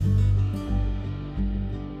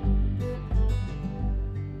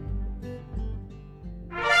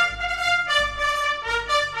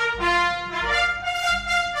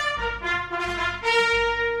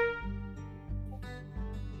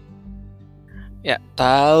Ya,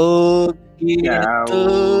 tahu gitu.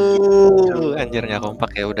 Jauh. Anjir nggak kompak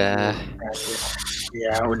ya udah.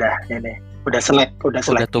 Ya udah ini. Udah selek.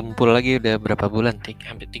 Udah tumpul lagi udah berapa bulan?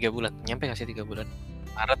 Hampir 3 bulan. Nyampe nggak sih 3 bulan?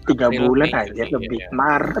 Maret, 3 April, bulan Mei, aja Juni, lebih. ya.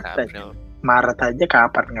 Maret aja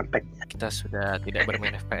kapan ngeteknya? Kita sudah tidak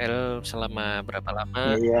bermain FPL selama berapa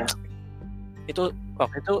lama? Iya. Itu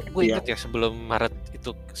waktu itu gue Iya. inget ya sebelum Maret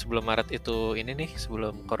itu ini nih,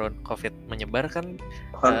 sebelum COVID menyebar kan,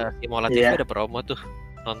 Mola TV Iya. ada promo tuh,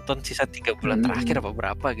 nonton sisa 3 bulan terakhir apa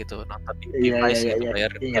berapa gitu, nonton di Iya, device iya, gitu, iya.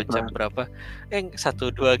 bayar Ingat gocap banget. berapa,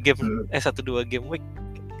 1-2 game week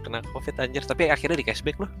kena COVID anjir, tapi akhirnya di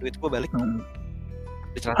cashback loh, duit gue balik.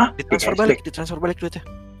 Ditransfer balik duitnya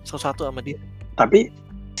satu-satu sama dia. Tapi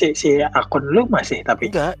si akun lu masih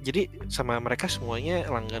tapi enggak, jadi sama mereka semuanya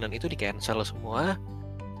langganan itu di cancel semua,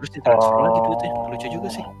 terus ditransfer lagi duitnya. Lucu juga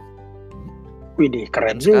sih. Widih,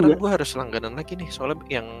 keren dan juga. Sekarang gue harus langganan lagi nih, soalnya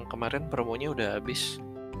yang kemarin promonya udah habis,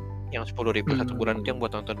 yang 10.000 1 bulan itu yang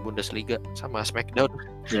buat nonton Bundesliga sama Smackdown.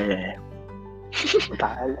 Iya.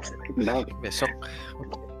 Besok.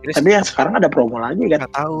 Tapi yang sekarang ada promo lagi kan?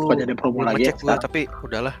 Nggak tahu. Bukan ada promo lagi ya gue, tapi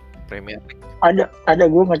udahlah Premier League. Ada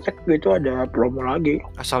gue ngecek itu ada promo lagi.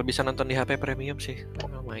 Asal bisa nonton di HP premium sih,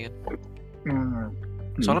 lumayan.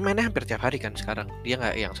 Soalnya mainnya hampir tiap hari kan sekarang. Dia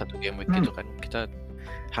nggak yang 1 game week gitu kan. Kita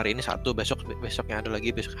hari ini 1, besoknya ada lagi,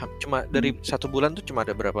 besok cuma dari 1 bulan tuh cuma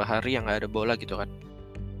ada berapa hari yang nggak ada bola gitu kan.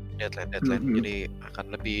 Deadline. Jadi akan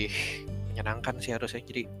lebih menyenangkan sih harusnya.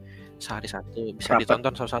 Jadi sehari 1 bisa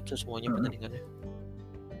ditonton satu semuanya pertandingannya.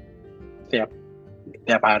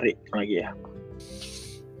 Tiap hari lagi ya.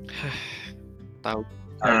 Tahu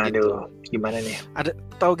Aduh, gitu. Gimana nih? Ada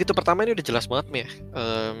tahu gitu pertama ini udah jelas banget nih ya.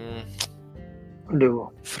 Aduh.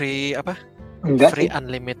 Free apa? Enggak free sih.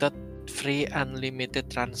 free unlimited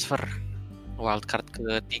transfer. Wildcard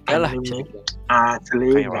ketiga lah.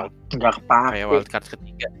 Asli enggak kepake. Kayak wildcard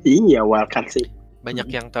ketiga. Iya, wildcard sih. Banyak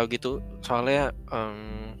yang tahu gitu. Soalnya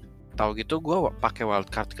tahu gitu gue pakai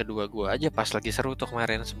wildcard kedua gue aja pas lagi seru tuh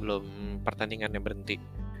kemarin sebelum pertandingannya berhenti.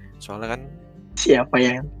 Soalnya kan siapa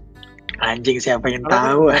yang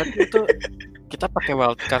tahu itu kita pakai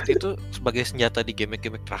wildcard itu sebagai senjata di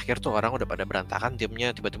game-game terakhir tuh, orang udah pada berantakan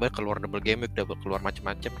timnya, tiba-tiba keluar double game week, keluar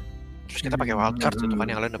macam-macam. Terus kita pakai wildcard tuh kan,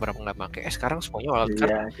 yang lain udah berapa nggak pakai. Sekarang semuanya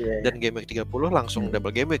wildcard dan game week 30 langsung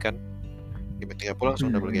double game week kan. Game week 30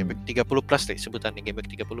 langsung double game week 30 plus deh sebutannya, game week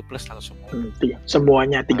 30 plus langsung.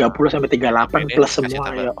 Semuanya 30 sampai 38 plus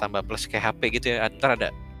semua. Tambah plus kayak HP gitu ya. Ntar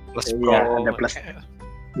ada plus pro. Iya, ada plus.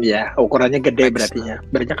 Iya, ukurannya gede berarti ya.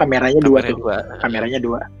 Berarti kameranya 2 tuh. Kameranya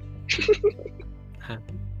 2.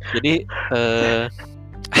 Jadi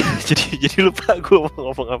jadi lupa gue mau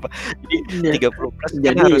ngomong apa. Jadi 30 plus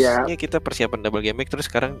jadi kan harusnya kita persiapan double game week, terus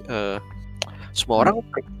sekarang semua orang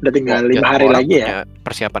udah tinggal 5 hari lagi ya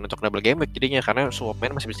persiapan untuk double game week jadinya, karena semua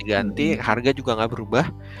pemain masih bisa diganti, harga juga nggak berubah,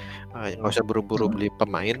 nggak usah buru-buru beli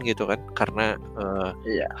pemain gitu kan, karena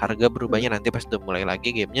harga berubahnya nanti pas udah mulai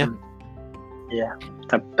lagi gamenya. Iya,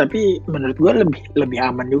 tapi menurut gue lebih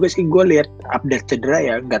aman juga sih. Gue lihat update cedera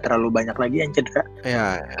ya, nggak terlalu banyak lagi yang cedera.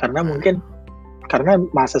 Ya. Karena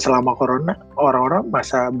masa selama corona orang-orang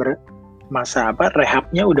masa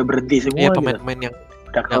rehabnya udah berhenti semua. Iya, pemain-pemain yang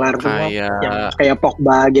udah kelar semua, yang kayak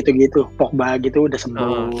Pogba gitu udah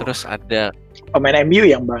sembuh. Terus ada pemain MU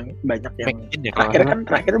yang banyak yang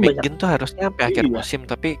terakhir banyak. McGinn tuh harusnya sampai akhir musim,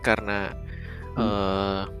 tapi karena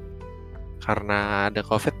ada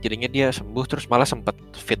COVID jadinya dia sembuh, terus malah sempat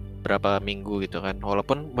fit berapa minggu gitu kan.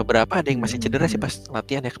 Walaupun beberapa ada yang masih cedera sih pas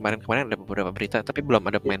latihan ya, kemarin ada beberapa berita, tapi belum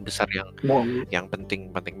ada pemain besar yang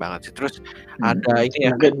penting banget sih. Terus ada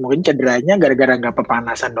ini ya, mungkin cederanya gara-gara nggak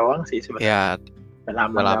pepanasan doang sih sebenarnya. Ya,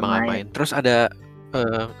 lama nggak main. Terus ada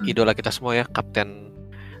idola kita semua ya, kapten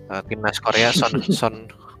timnas Korea Son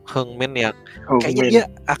Heung-min yang kayaknya dia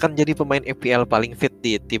akan jadi pemain EPL paling fit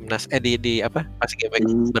di timnas di pas game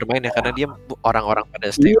bermain ya, karena dia orang-orang pada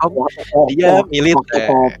stay home, dia militer.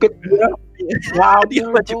 COVID dia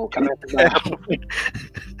wajib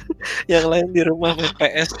yang lain di rumah main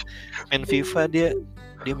PS, main FIFA, dia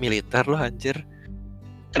militer loh anjir.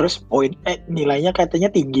 Terus nilainya katanya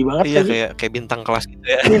tinggi banget. Iya, kayak bintang kelas gitu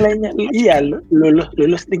ya. Nilainya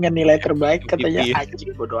lulus dengan nilai terbaik katanya.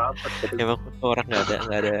 Anjing, bodo amat. Emang orang nggak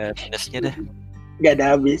ada minusnya dah. Nggak ada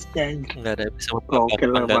habisnya. Nggak ada bisa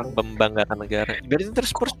membanggakan negara. Berarti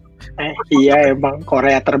terus Spurs. Iya, emang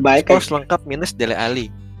Korea terbaik. Spurs lengkap minus Dele Alli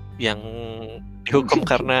yang dihukum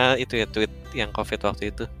karena itu ya, tweet yang COVID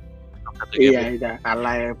waktu itu. Iya, itu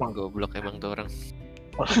kalah emang. Goblok emang tuh orang.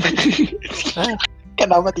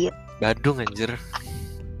 Kenapa dia? Badung anjir.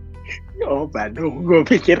 Oh, Badung. Gue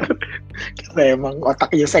pikir karena emang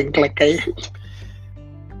otaknya sengklek kayak.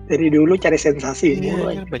 Dari dulu cari sensasi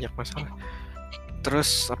mulu Iya, banyak masalah.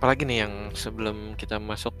 Terus apalagi nih yang sebelum kita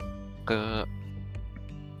masuk ke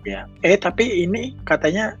ya. Tapi ini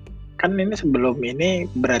katanya kan ini sebelum ini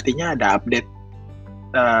berartinya ada update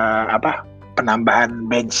penambahan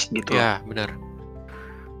bench gitu. Ya, benar.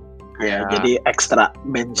 Ya, jadi ekstra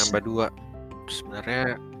bench. Nambah 2.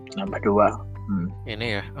 Sebenarnya nambah 2.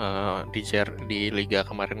 Ini ya di liga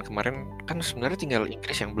kemarin kan sebenarnya tinggal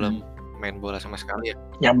Inggris yang belum main bola sama sekali ya.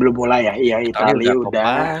 Yang belum mulai ya. Iya, Italia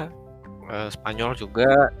udah. Spanyol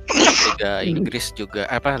juga, Liga Inggris juga,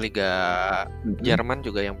 Liga Jerman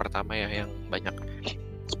juga yang pertama ya, yang banyak.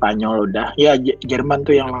 Spanyol udah, ya Jerman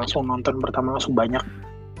tuh yang langsung nonton pertama langsung banyak.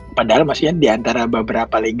 Padahal masih di antara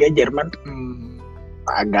beberapa liga Jerman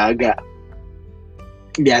agak-agak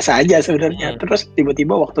biasa aja sebenarnya. Terus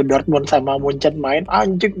tiba-tiba waktu Dortmund sama Munchen main,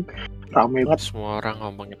 anjing ramai banget. Semua orang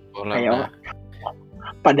ngomongin bola.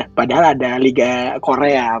 Padahal ada Liga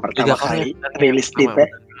Korea pertama kali rilis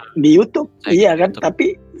di YouTube, iya kan? YouTube.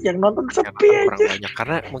 Tapi yang nonton sepi aja. Kurang banyak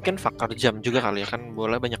karena mungkin faktor jam juga kali ya, kan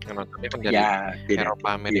bola banyak yang nontonnya kan dari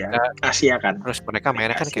Eropa, Amerika, Asia kan. Terus mereka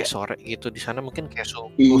mainnya kan kayak sore gitu, di sana mungkin kayak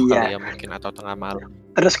subuh kali ya mungkin, atau tengah malam.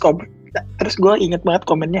 Terus gue inget banget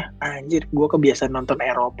komennya, anjir gue kebiasaan nonton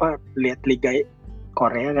Eropa, lihat Liga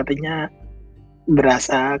Korea katanya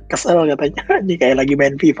berasa kesel katanya, ini kayak lagi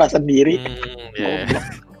main FIFA sendiri.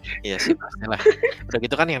 Iya sih pastilah. Udah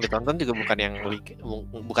gitu kan yang ditonton juga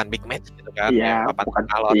bukan big match gitu kan. Iya, bukan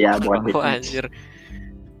big match. Anjir.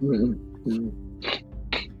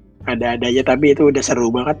 Ada aja, tapi itu udah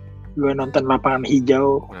seru banget. Gue nonton lapangan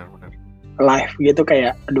hijau live gitu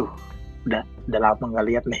kayak aduh, udah lama nggak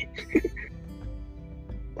lihat nih.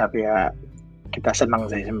 Tapi ya kita senang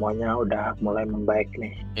sih, semuanya udah mulai membaik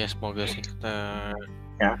nih. Ya semoga sih kita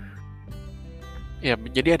Ya,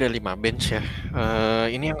 jadi ada 5 bench ya.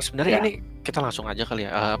 Ini yang sebenarnya ini kita langsung aja kali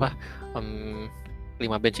ya. 5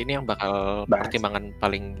 bench ini yang bakal pertimbangan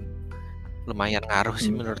paling lumayan ngaruh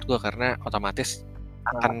sih menurut gua, karena otomatis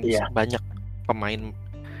akan banyak pemain.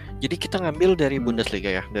 Jadi kita ngambil dari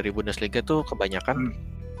Bundesliga ya. Dari Bundesliga tuh kebanyakan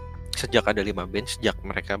sejak ada 5 bench, sejak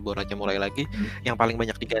mereka bolanya mulai lagi, yang paling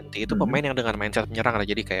banyak diganti itu pemain yang dengan mindset menyerang lah.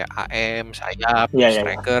 Jadi kayak AM, sayap,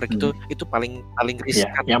 striker gitu. Itu paling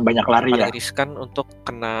riskan. Yang banyak lari paling riskan untuk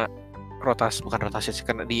kena bukan rotasi sih,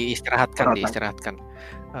 kena diistirahatkan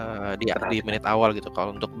di menit awal gitu.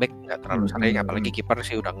 Kalau untuk back nggak terlalu sering, apalagi kiper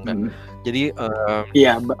sih udah enggak. Jadi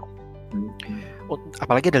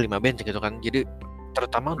apalagi ada 5 bench gitu kan. Jadi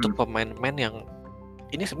terutama untuk pemain-pemain yang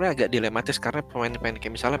ini sebenarnya agak dilematis, karena pemain-pemain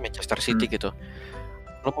kayak misalnya Manchester City gitu,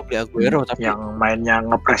 lo mau beli Aguero tapi yang mainnya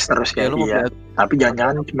ngepres terus kayak tapi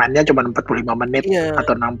jangan-jangan mainnya cuma 45 menit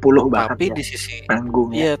atau 60 bahkan. Tapi di sisi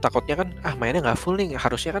takutnya kan mainnya nggak full nih.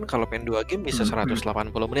 Harusnya kan kalau main 2 game bisa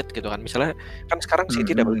 180 menit gitu kan. Misalnya kan sekarang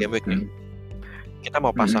City double game week nih, kita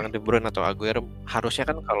mau pasang De Bruyne atau Aguero, harusnya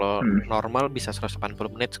kan kalau normal bisa 180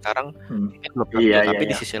 menit. Sekarang belum tentu, tapi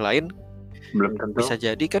di sisi lain belum tentu. Bisa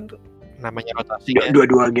jadi kan namanya rotasi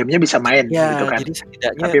dua gamenya bisa main gitu kan. Jadi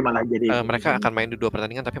setidaknya tapi malah jadi mereka akan main di 2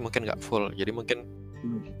 pertandingan, tapi mungkin nggak full. Jadi mungkin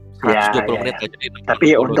 120 menit lah jadi.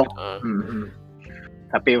 Tapi untuk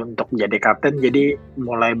tapi untuk jadi kapten jadi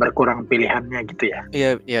mulai berkurang pilihannya gitu ya.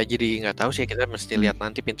 Iya jadi nggak tahu sih, kita mesti lihat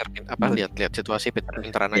nanti lihat situasi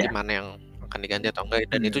pintar-pintaran aja mana yang akan diganti atau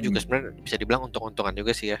enggak. Dan itu juga sebenarnya bisa dibilang untung-untungan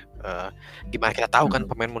juga sih ya. Gimana kita tahu kan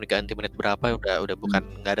pemain mau diganti menit berapa, udah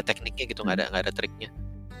bukan nggak ada tekniknya gitu, nggak ada triknya.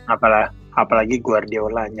 Apalagi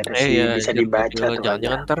Guardiola bisa dibaca tuh.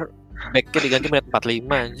 Jangan-jangan ntar backnya diganti menit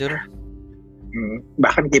 45 anjir.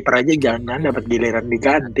 Bahkan kiper aja jangan dapat giliran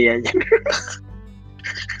diganti aja.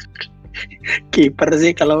 Kiper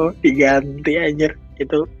sih kalau diganti anjir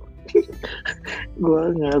itu gue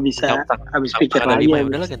nggak bisa habis pikir lagi.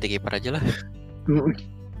 Udahlah ganti kiper aja lah.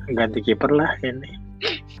 Ganti kiper lah ini.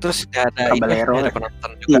 Terus gak ada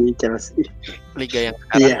penonton juga. Chelsea. Liga yang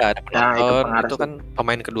sekarang gak ada penonton, itu kan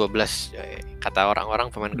pemain ke-12 kata orang-orang,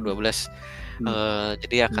 pemain ke-12.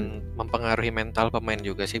 Jadi akan mempengaruhi mental pemain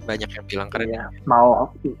juga sih, banyak yang bilang karena mau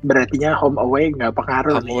berartinya home away nggak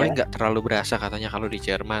pengaruh. Home away nggak terlalu berasa katanya kalau di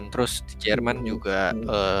Jerman. Terus di Jerman juga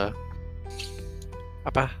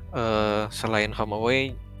selain home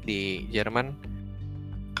away di Jerman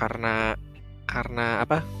karena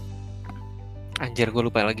apa? Anjir, gue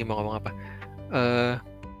lupa lagi mau ngomong apa.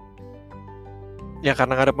 Ya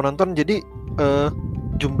karena nggak ada penonton, jadi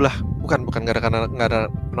jumlah bukan karena nggak ada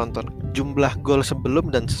penonton, jumlah gol sebelum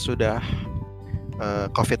dan sesudah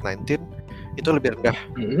COVID-19 itu lebih rendah.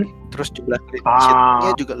 Terus jumlah clean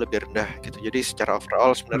sheet-nya juga lebih rendah gitu. Jadi secara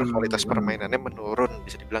overall sebenarnya kualitas permainannya menurun,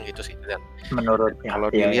 bisa dibilang gitu sih. Dan menurun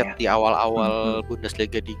kalau dilihat di awal-awal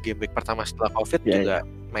Bundesliga di game week pertama setelah Covid juga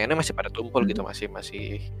mainnya masih pada tumpul gitu, masih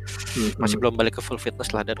belum balik ke full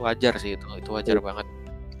fitness lah, dan wajar sih itu wajar banget.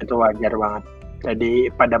 Itu wajar banget. Jadi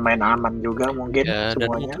pada main aman juga mungkin ya, semuanya. Dan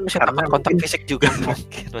mungkin masih takut kontak fisik juga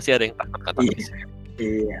mungkin. Masih ada yang takut kontak fisik.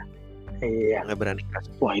 Iya. Nggak berani.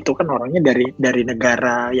 Wah, itu kan orangnya dari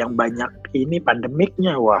negara yang banyak ini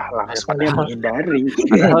pandemiknya. Wah, langsung dia menghindari.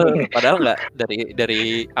 Padahal nggak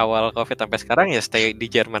dari awal Covid sampai sekarang ya stay di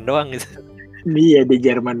Jerman doang gitu. Iya, di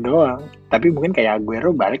Jerman doang. Tapi mungkin kayak Aguero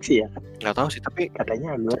balik sih ya. Nggak tahu sih, tapi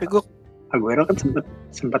katanya Aguero kan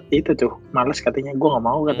sempet itu tuh males katanya, gue nggak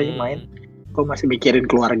mau katanya main. Gue masih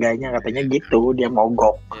mikirin keluarganya katanya gitu, dia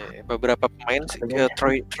mogok. Beberapa pemain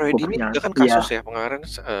Troy ini juga kan kasus ya kemarin,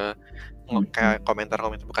 kayak komentar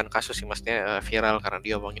bukan kasus sih, maksudnya viral karena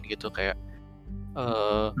dia omongin gitu kayak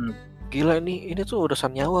gila ini tuh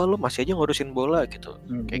urusan nyawa, lu masih aja ngurusin bola gitu,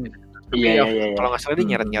 kayak gitu. Iya. Kalau nggak salah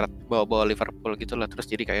dia nyeret bawa Liverpool gitulah,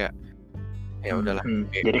 terus jadi kayak ya udahlah.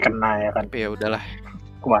 Jadi kena ya kan. Tapi ya udahlah.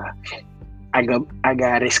 Wah,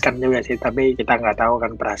 agak riskan juga sih, tapi kita nggak tahu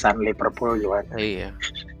kan perasaan Liverpool juga. Iya.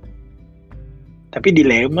 Tapi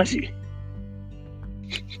dilema sih.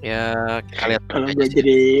 Ya kita lihat kalau dia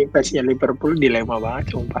jadi fansnya Liverpool dilema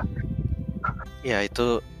banget sumpah. Ya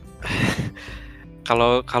itu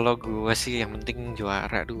kalau gue sih yang penting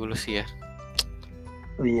juara dulu sih ya.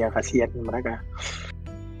 Iya, kasihan mereka.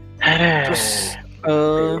 Terus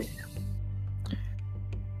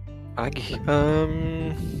lagi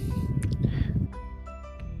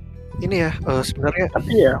ini ya sebenarnya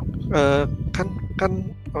tapi ya kan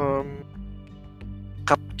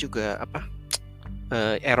cup juga apa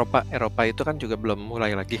Eropa itu kan juga belum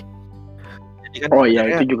mulai lagi. Jadi kan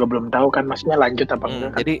itu juga belum tahu kan maksudnya lanjut apa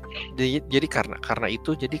enggak kan? Jadi karena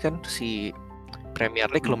itu jadi kan si Premier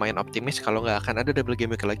League lumayan optimis kalau nggak akan ada double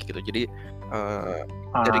game week lagi gitu. Jadi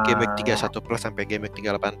dari game week 31 plus sampai game week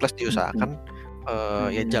 38 plus diusahakan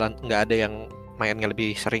ya jalan, nggak ada yang mainnya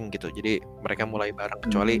lebih sering gitu. Jadi mereka mulai bareng,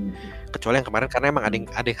 kecuali yang kemarin karena emang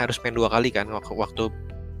ada yang harus main 2 kali kan waktu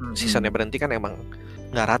seasonnya berhenti kan, emang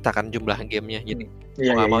nggak rata kan jumlah gamenya. Jadi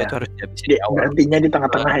mau mau itu harus dihabisin di awal. Berhentinya di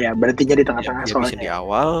tengah-tengah ya, berhentinya di tengah-tengah soalnya. Di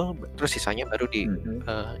awal, terus sisanya baru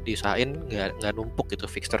diusahain nggak numpuk gitu,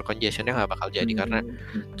 fixture congestionnya nggak bakal jadi karena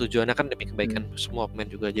tujuannya kan demi kebaikan semua pemain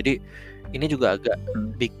juga. Jadi ini juga agak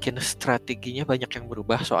bikin strateginya banyak yang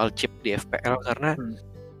berubah soal chip di FPL karena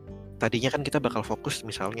tadinya kan kita bakal fokus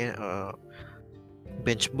misalnya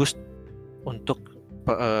bench boost untuk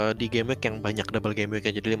di game week yang banyak double game week,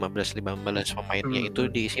 jadi 15 pemainnya itu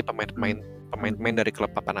diisi pemain dari klub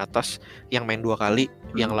papan atas yang main 2 kali,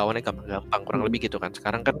 yang lawannya gampang kurang lebih gitu kan.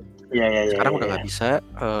 Sekarang kan sekarang udah nggak bisa,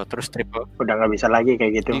 terus triple udah nggak bisa lagi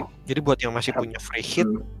kayak gitu. Jadi buat yang masih punya free hit,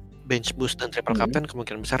 bench boost dan triple captain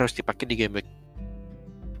kemungkinan besar harus dipakai di game week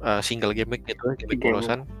single game week gitu, game week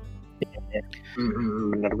polosan.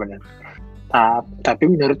 Benar-benar. Tapi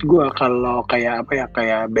menurut gua kalau kayak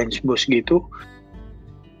bench boost gitu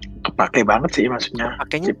kepake banget sih, maksudnya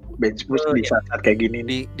pakainya bench boost di saat kayak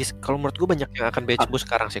gini kalau menurut gue banyak yang akan bench boost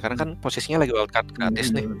sekarang sih karena kan posisinya lagi wildcard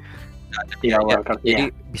gratis nih.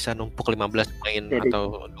 Jadi bisa numpuk 15 pemain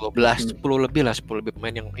atau 12, 10 lebih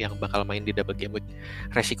pemain yang bakal main di double game week.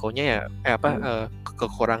 Resikonya ya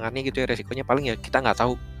kekurangannya gitu ya, resikonya paling ya kita nggak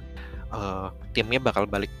tahu timnya bakal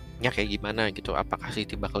baliknya kayak gimana gitu. Apakah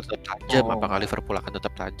City bakal tetap tajam, apakah Liverpool akan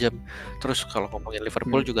tetap tajam. Terus kalau ngomongin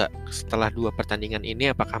Liverpool juga setelah 2 pertandingan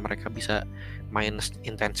ini, apakah mereka bisa main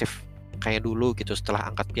intensif kayak dulu gitu setelah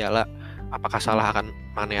angkat piala. Apakah Salah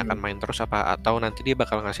Mane akan main terus atau nanti dia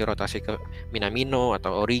bakal ngasih rotasi ke Minamino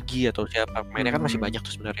atau Origi atau siapa. Mainnya kan masih banyak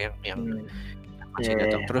tuh sebenarnya yang masih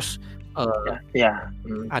datang. Terus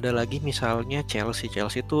ada lagi misalnya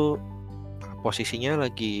Chelsea tuh posisinya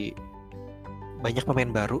lagi banyak pemain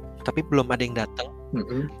baru tapi belum ada yang datang.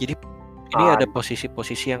 Jadi ini ada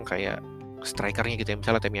posisi-posisi yang kayak strikernya gitu ya,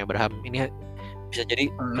 misalnya Tammy Abraham ini bisa jadi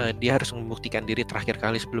dia harus membuktikan diri terakhir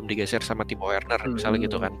kali sebelum digeser sama Timo Werner misalnya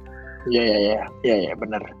gitu kan. Iya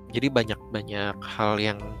benar. Jadi banyak hal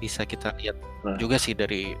yang bisa kita lihat juga sih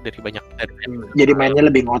dari banyak jadi mainnya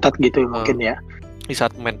lebih ngotot gitu mungkin ya. Di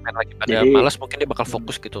saat main-main lagi pada malas mungkin dia bakal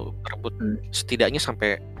fokus gitu merebut setidaknya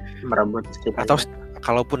sampai merebut atau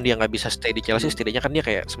kalaupun dia nggak bisa stay di Chelsea, setidaknya kan dia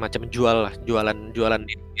kayak semacam jualan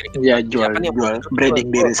diri. Iya, jual branding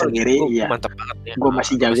diri sendiri. Iya, mantap banget ya. Gue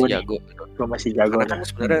masih jago. Karena kan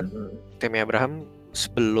sebenarnya Tammy Abraham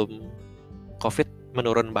sebelum Covid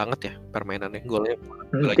menurun banget ya permainannya, golnya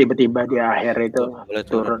tiba-tiba di akhir itu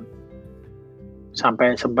turun.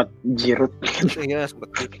 sampai sempat jirut. Iya, sempat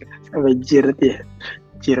dikit. Sampai jirut ya.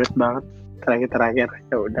 Jirut banget terakhir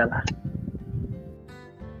ya udahlah.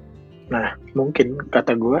 Nah, mungkin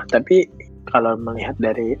kata gue, tapi kalau melihat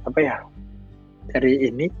dari apa ya? Dari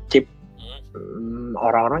ini chip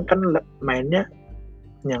orang-orang kan mainnya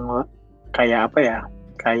yang kayak apa ya?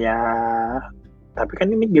 Kayak tapi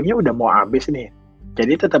kan ini gamenya udah mau habis nih.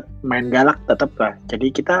 Jadi tetap main galak tetap lah.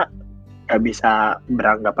 Jadi kita nggak bisa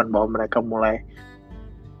beranggapan bahwa mereka mulai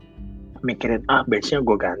mikirin benchnya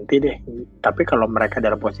gue ganti deh. Tapi kalau mereka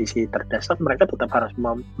dalam posisi terdesak, mereka tetap harus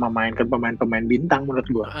memainkan pemain-pemain bintang menurut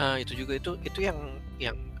gue. Itu juga itu yang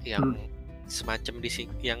semacam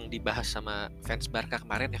yang dibahas sama fans Barca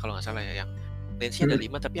kemarin ya kalau nggak salah ya, yang benchnya ada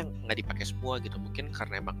 5 tapi yang nggak dipakai semua gitu, mungkin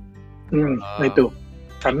karena emang itu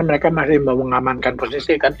karena mereka masih mau mengamankan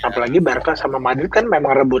posisi kan, apalagi Barca sama Madrid kan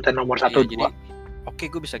memang rebutan nomor 1-2.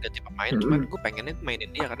 Oke, gue bisa ganti pemain, cuman gue pengennya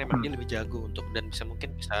mainin dia karena emang dia lebih jago untuk dan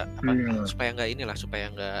mungkin bisa supaya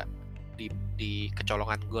nggak di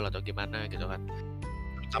kecolongan gol atau gimana gitu kan.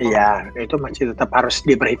 Iya, itu masih tetap harus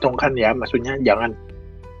diperhitungkan ya, maksudnya jangan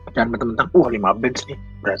mentang-mentang 5 bench nih,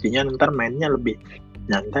 berartinya ntar mainnya lebih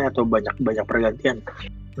nyantai atau banyak pergantian.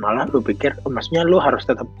 Malah lu pikir, maksudnya lu harus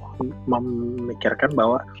tetap memikirkan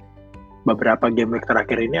bahwa beberapa game week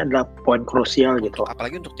terakhir ini adalah poin krusial gitu.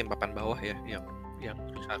 Apalagi untuk tim papan bawah ya, yang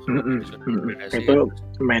itu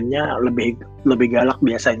mainnya lebih galak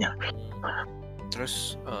biasanya.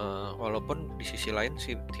 Terus walaupun di sisi lain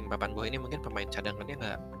si tim papan bawah ini mungkin pemain cadangannya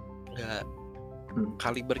nggak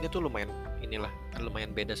kalibernya tuh lumayan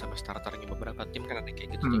beda sama starternya beberapa tim kan ada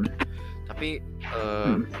kayak gitu tuh. Tapi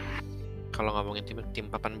kalau ngomongin tim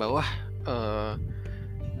papan bawah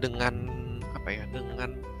dengan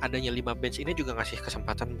adanya 5 bench ini juga ngasih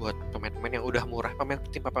kesempatan buat pemain-pemain yang udah murah. Pemain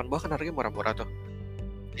tim papan bawah kan harganya murah-murah tuh.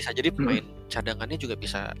 Bisa jadi pemain cadangannya juga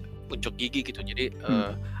bisa unjuk gigi gitu. Jadi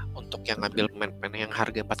untuk yang ngambil pemain yang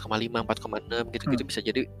harga 4,5, 4,6 gitu-gitu bisa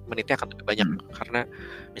jadi menitnya akan lebih banyak karena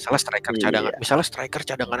misalnya striker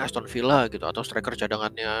cadangan Aston Villa gitu atau striker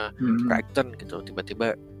cadangannya Brighton gitu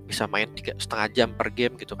tiba-tiba bisa main 3,5 jam per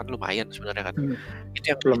game gitu kan, lumayan sebenarnya kan.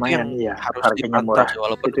 Itu yang harus dipantau sih,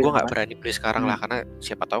 walaupun gue nggak berani beli sekarang lah karena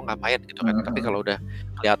siapa tahu nggak main gitu kan. Tapi kalau udah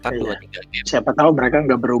kelihatan 2-3 game, siapa tahu mereka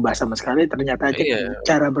nggak berubah sama sekali, ternyata aja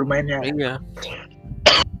cara bermainnya. Iya.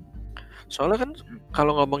 Soalnya kan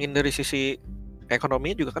kalau ngomongin dari sisi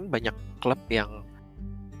ekonominya juga kan banyak klub yang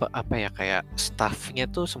kayak staffnya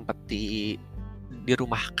tuh sempat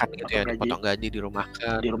dirumahkan gitu ya, dipotong gaji,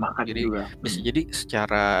 dirumahkan jadi juga. Bisa jadi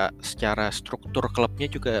secara struktur klubnya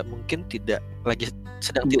juga mungkin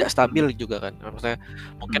sedang tidak stabil juga kan. Maksudnya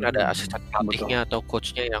mungkin ada asisten pelatihnya atau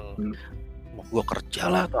coachnya yang mau gue kerja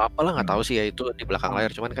lah atau apalah, nggak tahu sih ya, itu di belakang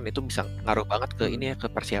layar. Cuman kan itu bisa ngaruh banget ke ini ya, ke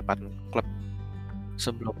persiapan klub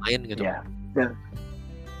sebelum main gitu. Ya. Dan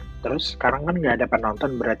terus sekarang kan nggak ada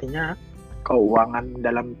penonton, berartinya keuangan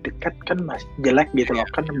dalam tiket kan masih jelek gitu loh.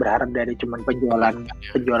 Kan berharap dari cuman penjualan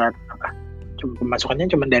pemasukannya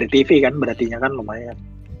cuma dari TV kan, berartinya kan lumayan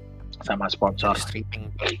sama sponsor.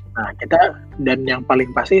 Nah kita, dan yang paling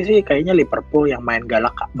pasti sih kayaknya Liverpool yang main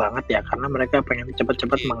galak banget ya, karena mereka pengen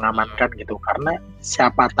cepet-cepet mengamankan gitu. Karena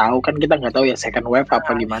siapa tahu kan, kita nggak tahu ya second wave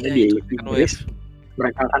apa gimana di Inggris.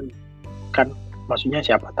 Mereka kan maksudnya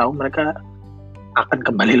siapa tahu mereka akan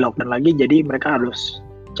kembali lockdown lagi, jadi mereka harus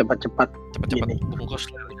cepat-cepat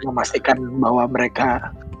memastikan bahwa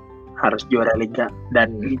mereka harus juara liga,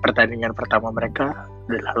 dan pertandingan pertama mereka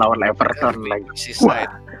adalah lawan Everton lagi. Wah,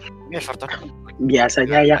 Everton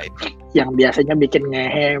biasanya yang biasanya bikin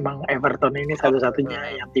ngehe emang Everton ini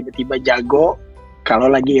satu-satunya yang tiba-tiba jago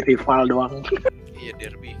kalau lagi rival doang. Iya,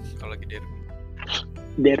 derby, kalau lagi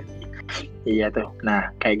derby. Iya tuh.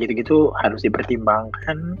 Nah, kayak gitu-gitu harus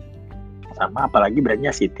dipertimbangkan. Sama apalagi brandnya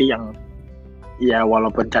City yang ya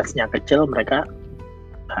walaupun chance-nya kecil, mereka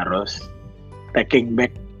harus taking back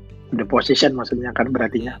the position, maksudnya kan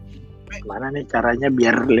berartinya gimana nih caranya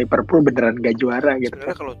biar Liverpool beneran gak juara gitu.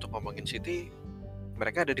 Sebenarnya kalau untuk ngomongin City,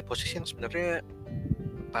 mereka ada di posisi yang sebenarnya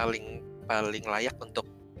paling layak untuk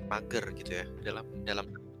mager gitu ya, dalam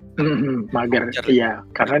mager. Iya,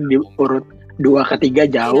 karena diurut 2 ke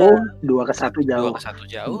 3 jauh, 2 ke 1 jauh. 2 ke 1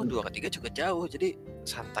 jauh, 2 ke 3 juga jauh. Jadi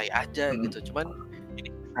santai aja gitu. Cuman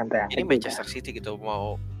ini Manchester City gitu,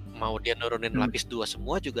 mau dia nurunin lapis 2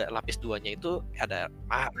 semua juga, lapis 2-nya itu ada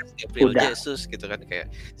Gabriel Jesus gitu kan,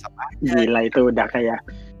 kayak sama aja. Gila, itu udah kayak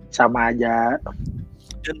sama aja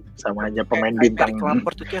pemain bintang. Eric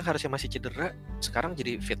Lampard itu yang harusnya masih cedera sekarang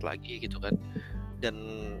jadi fit lagi gitu kan. Dan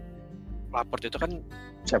Lampard itu kan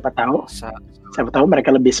siapa tahu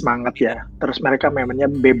mereka lebih semangat ya. Terus mereka mainnya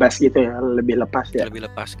bebas gitu ya, lebih lepas ya. Lebih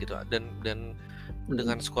lepas gitu. Dan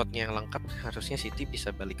dengan squadnya yang lengkap harusnya City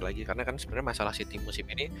bisa balik lagi, karena kan sebenarnya masalah City musim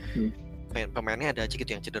ini pemainnya ada aja gitu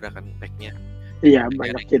yang cedera kan, backnya. Iya,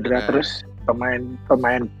 banyak cedera, terus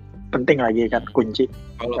pemain penting lagi kan, kunci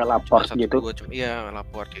kayak Laporte gitu.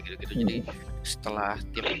 Laporte kayak gitu-gitu. Jadi setelah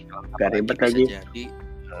tim ribet lagi jadi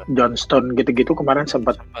Johnston gitu-gitu kemarin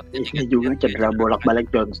sempat ini juga cedera bolak-balik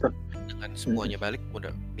Johnston. Dengan semuanya balik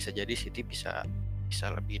udah bisa jadi City bisa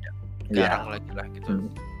lebih garang lagi lah gitu.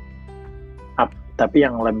 Tapi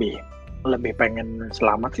yang lebih pengen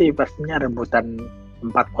selamat sih pastinya rebutan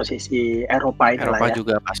 4 posisi Eropa ini lah ya.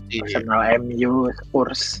 juga pasti. Arsenal, MU,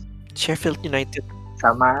 Spurs, Sheffield United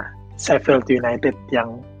sama Sheffield United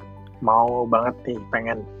yang mau banget nih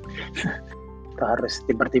pengen. Itu harus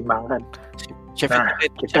dipertimbangkan.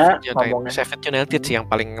 Sheffield United sih yang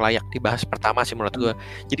paling layak dibahas pertama sih menurut gue.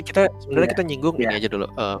 Jadi kita sebenarnya kita nyinggung ini aja dulu.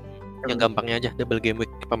 Yang gampangnya aja double game week,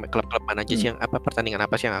 klub-klub mana aja sih yang pertandingan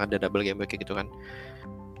apa sih yang ada double game week gitu kan.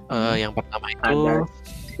 Yang pertama itu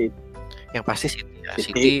yang pasti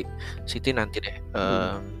City nanti deh.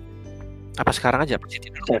 Apa sekarang aja City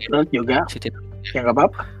dulu. Sheffield juga. City ya nggak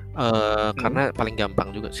apa-apa. Karena paling gampang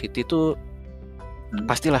juga City tuh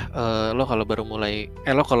pastilah lo kalau baru mulai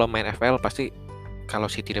lo kalau main FPL pasti kalau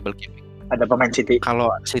City double game week ada pemain City. Kalau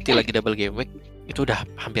City lagi double game week itu udah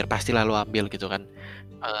hampir pastilah lo ambil gitu kan.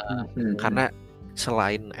 Karena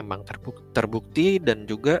selain emang terbukti dan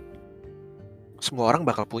juga semua orang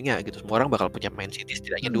bakal punya gitu. Semua orang bakal punya main City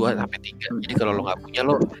setidaknya 2-3. Jadi kalau lo nggak punya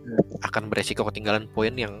lo akan beresiko ketinggalan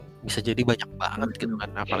poin yang bisa jadi banyak banget gitu kan.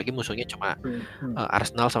 Apalagi musuhnya cuma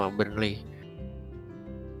Arsenal sama Burnley.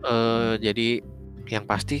 Jadi yang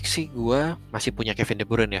pasti sih gue masih punya Kevin De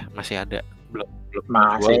Bruyne ya, masih ada, belum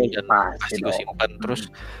pasti gue simpan. Terus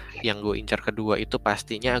yang gue incar kedua itu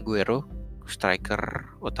pastinya Aguero,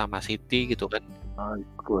 striker utama City gitu kan.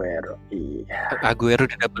 Aguero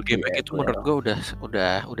di double game week itu menurut gue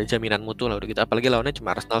udah jaminan mutu lah udah gitu. Apalagi lawannya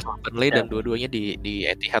cuma Arsenal sama Burnley dan dua-duanya di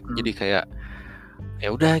Etihad. Jadi kayak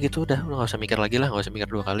ya udah gitu, udah lo nggak usah mikir lagi lah, nggak usah mikir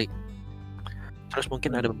 2 kali. Terus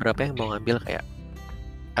mungkin ada beberapa yang mau ngambil kayak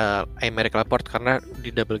Aymeric Laporte karena di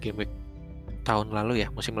double game week tahun lalu ya,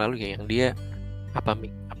 musim lalu ya, yang dia apa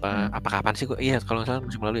kapan sih kok? Iya kalau nggak salah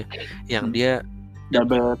musim lalu ya, yang dia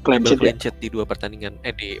double clean sheet di 2 pertandingan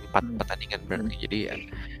di 4 pertandingan berarti. Jadi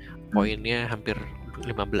poinnya hampir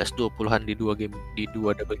 15-20-an di 2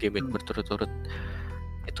 double game week berturut-turut.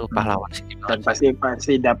 Itu pahlawan sih. Dan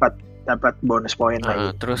pasti dapat bonus poin lagi.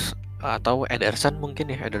 Terus atau Ederson mungkin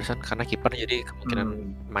ya, Ederson karena kiper jadi kemungkinan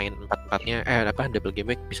main 4-4-nya double game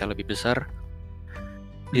week bisa lebih besar.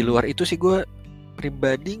 Di luar itu sih gue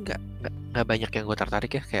pribadi nggak banyak yang gue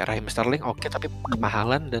tertarik ya, kayak Raheem Sterling oke, tapi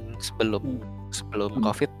kemahalan dan sebelum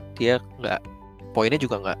Covid dia nggak, poinnya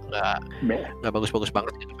juga nggak bagus-bagus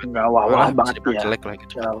banget gitu kan. Nggak wah banget ya. Jelek lah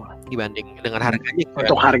gitu. Dibanding dengan harganya.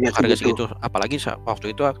 Untuk harga segitu. Apalagi waktu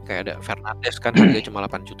itu kayak ada Fernandes kan harganya cuma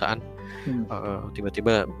 8 jutaan.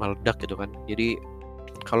 Tiba-tiba meledak gitu kan. Jadi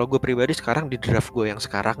kalau gue pribadi sekarang di draft gue yang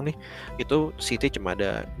sekarang nih itu City cuma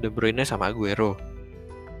ada De Bruyne sama Aguero.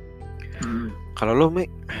 Kalau lo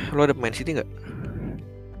ada pemain City nggak?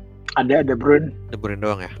 Ada De Bruyne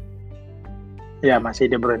doang ya? Ya masih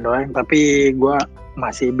De Bruyne doang, tapi gue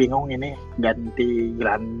masih bingung ini ganti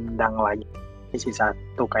gelandang lagi isi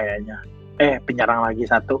satu kayaknya. Penyerang lagi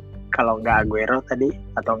satu. Kalau nggak Aguero tadi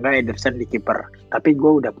atau nggak Ederson di kiper. Tapi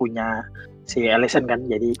gue udah punya si Alisson kan,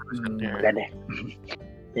 jadi enggak deh.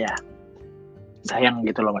 Ya sayang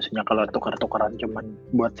gitu loh, maksudnya kalau tukar-tukaran cuman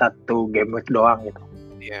buat 1 game week doang gitu.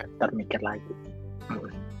 Iya. Ntar mikir lagi.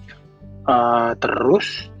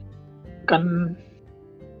 Terus kan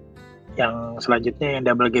yang selanjutnya yang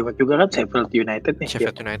double game week juga kan Sheffield United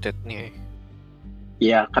nih.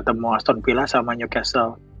 Ya ketemu Aston Villa sama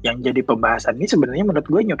Newcastle. Yang jadi pembahasan ini sebenarnya menurut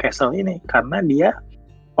gue Newcastle ini karena dia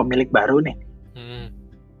pemilik baru nih.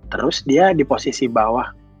 Terus dia di posisi bawah,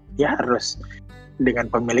 dia harus dengan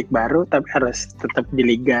pemilik baru tapi harus tetap di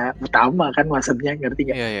liga utama kan, maksudnya ngerti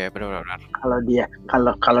gak? Iya benar.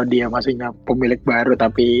 Kalau dia maksudnya pemilik baru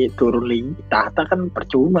tapi turun liga tahta kan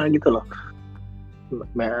percuma gitu loh.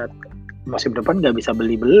 Musim depan nggak bisa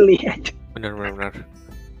beli aja. Benar.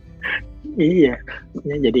 Iya,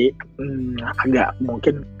 jadi agak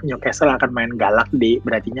mungkin Newcastle akan main galak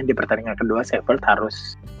berartinya di pertandingan kedua Sheffield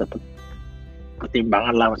harus tetap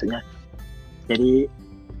pertimbangan lah maksudnya. Jadi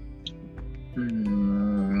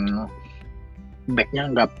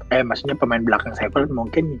backnya maksudnya pemain belakang Sheffield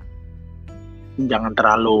mungkin jangan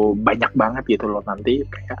terlalu banyak banget gitu loh, nanti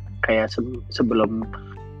kayak sebelum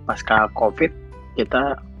pasca Covid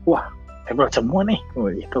kita Sheffield semua nih,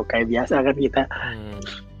 itu kayak biasa kan kita.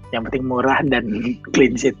 Yang penting murah dan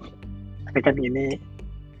clean sheet. Tapi kan ini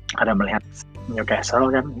Karena melihat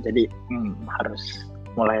Newcastle kan, jadi harus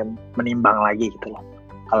mulai menimbang lagi gitu loh.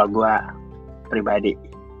 Kalau gue pribadi,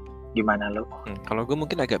 gimana lo? Kalau gue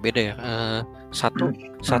mungkin agak beda ya.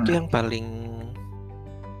 Satu yang paling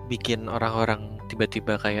bikin orang-orang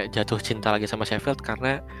tiba-tiba kayak jatuh cinta lagi sama Sheffield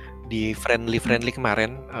karena di friendly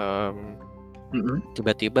kemarin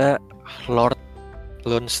tiba-tiba Lord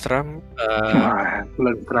Lundstram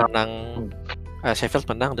menang. Sheffield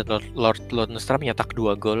menang dan Lord Lundstram nyetak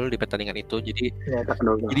 2 gol di pertandingan itu. Jadi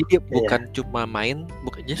dia bukan cuma main,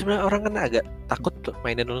 jadi sebenarnya orang kan agak takut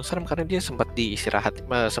mainin Lundstram karena dia sempat diistirahat,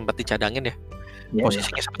 sempat dicadangin ya.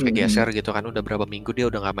 Posisinya sempat kegeser gitu kan, udah berapa minggu dia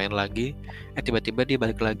udah nggak main lagi. Tiba-tiba dia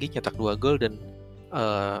balik lagi nyetak 2 gol dan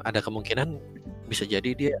ada kemungkinan bisa jadi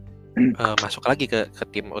dia masuk lagi ke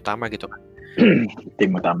tim utama gitu kan.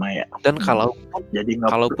 Tim utama ya. Dan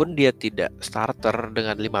kalaupun dia tidak starter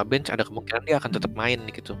dengan 5 bench, ada kemungkinan dia akan tetap main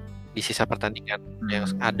gitu di sisa pertandingan yang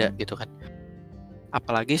ada gitu kan.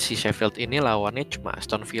 Apalagi si Sheffield ini lawannya cuma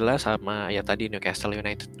Aston Villa sama ya tadi Newcastle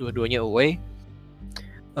United, dua-duanya away.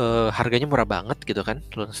 Harganya murah banget gitu kan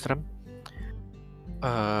Lundstram.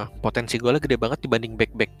 Potensi golnya gede banget dibanding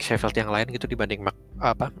back Sheffield yang lain gitu, dibanding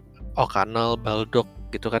O'Connell, Baldock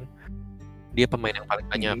gitu kan. Dia pemain yang paling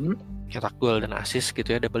banyak nyetak gol dan assist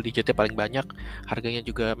gitu ya, double digitnya paling banyak, harganya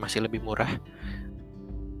juga masih lebih murah.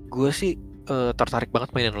 Gue sih tertarik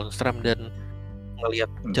banget mainin Lundstram dan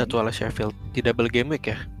ngelihat jadwalnya Sheffield di double game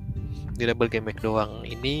week ya. Di double game week doang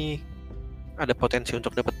ini ada potensi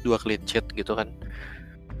untuk dapat 2 clean sheet gitu kan.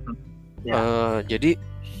 Jadi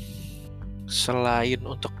selain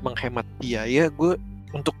untuk menghemat biaya, gue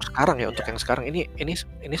untuk sekarang ya, untuk yang sekarang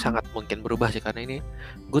ini sangat mungkin berubah sih, karena ini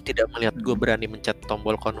gue tidak melihat gue berani mencet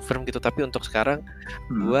tombol confirm gitu. Tapi untuk sekarang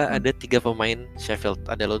gue ada 3 pemain Sheffield,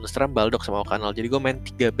 ada Lundstram, Baldock sama O'Connell. Jadi gue main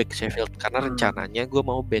 3 back Sheffield karena rencananya gue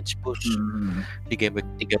mau bench boost di game week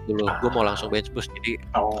 30. Gue mau langsung bench boost, jadi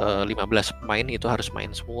 15 pemain itu harus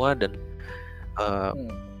main semua. Dan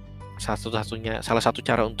salah satu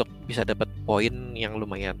cara untuk bisa dapat poin yang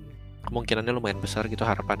lumayan, kemungkinannya lumayan besar gitu,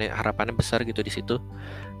 harapannya besar gitu di situ,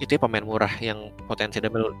 itu ya pemain murah yang potensi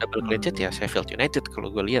double clean sheet ya Sheffield United kalau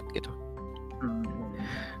gue lihat gitu.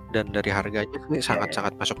 Dan dari harganya sih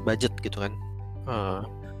sangat masuk budget gitu kan.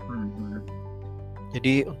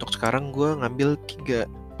 Jadi untuk sekarang gue ngambil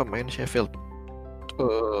 3 pemain Sheffield.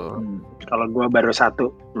 Kalau gue baru 1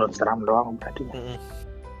 Lundstram doang berarti.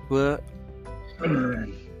 Gue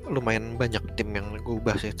lumayan banyak tim yang gue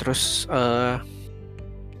ubah sih. Terus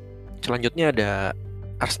selanjutnya ada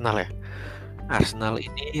Arsenal ya. Arsenal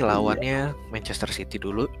ini lawannya Manchester City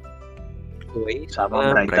dulu,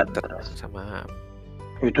 sama Brighton. Sama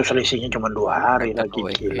itu selisihnya cuma 2 hari lagi.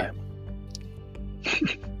 Gila.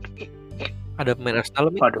 Ada pemain Arsenal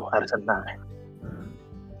nih? Waduh, Arsenal.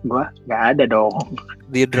 Gua nggak ada dong.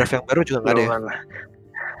 Di draft yang baru juga nggak ada ya?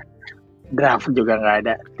 Draft juga nggak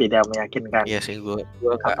ada, tidak meyakinkan. Iya sih, gue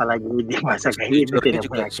apalagi di masa kayak ini tidak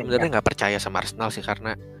juga sebenarnya nggak percaya sama Arsenal sih,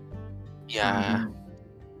 karena ya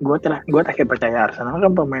gue terakhir percaya Arsenal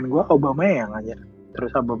kan pemain gue Aubameyang aja.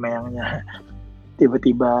 Terus Aubameyangnya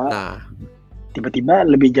tiba-tiba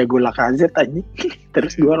lebih jago Lacazette aja.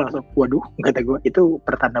 Terus gue langsung waduh, kata gue itu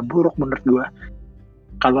pertanda buruk menurut gue.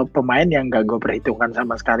 Kalau pemain yang gak gue perhitungkan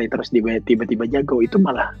sama sekali terus tiba-tiba jago, itu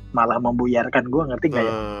malah membuyarkan gue, ngerti gak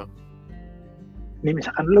ya? Ini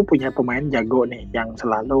misalkan lu punya pemain jago nih yang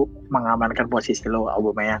selalu mengamankan posisi lu,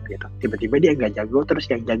 Aubameyang gitu. Tiba-tiba dia gak jago, terus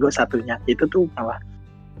yang jago satunya itu tuh malah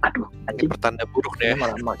aduh, anjing, pertanda buruk deh.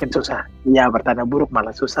 Malah makin susah. Iya, pertanda buruk,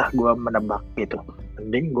 malah susah gue menebak gitu.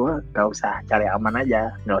 Mending gue gak usah, cari aman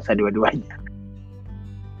aja, gak usah dua-duanya.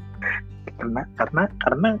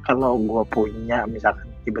 Karena kalau gue punya misalkan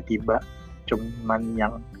tiba-tiba cuman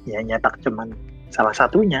yang ya nyetak cuman salah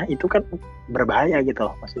satunya, itu kan berbahaya gitu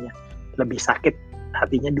loh, maksudnya lebih sakit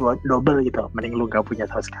hatinya double gitu. Mending lu gak punya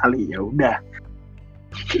sama sekali, ya udah.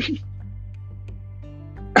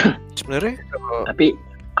 Sebenarnya tapi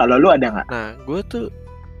kalau lu ada nggak? Nah, gue tuh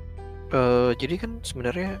jadi kan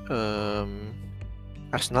sebenarnya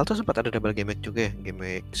Arsenal tuh sempat ada double game week juga ya, game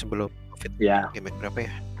week sebelum Covid. Ya. Game week berapa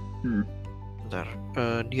ya? Bentar,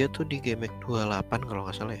 dia tuh di game week 28 kalau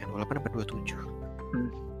nggak salah ya, 28 apa 27?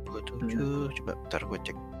 27, coba bentar gue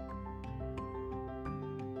cek.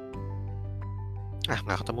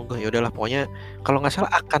 Nggak ketemu gue. Ya udahlah, pokoknya kalau nggak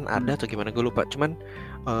salah akan ada atau gimana gue lupa. Cuman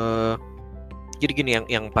jadi gini,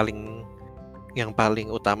 yang paling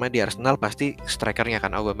utama di Arsenal pasti strikernya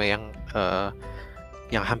kan, Aubameyang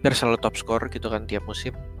yang hampir selalu top score gitu kan tiap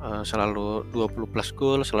musim, selalu 20 plus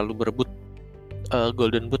gol, selalu berebut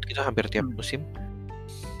Golden Boot gitu hampir tiap musim.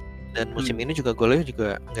 Dan musim ini juga golnya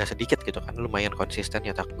juga nggak sedikit gitu kan, lumayan konsisten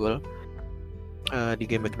nyetak gol. di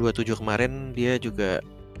game week 27 kemarin dia juga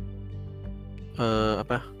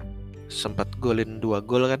sempat golin 2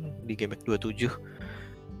 gol kan di game week 27.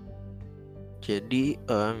 Jadi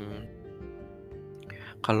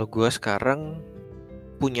kalau gue sekarang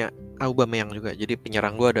punya Aubameyang juga. Jadi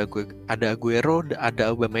penyerang gue ada Aguero, ada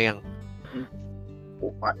Aubameyang.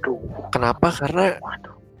 Waduh. Kenapa? Karena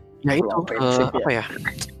ya itu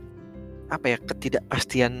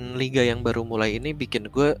ketidakpastian liga yang baru mulai ini bikin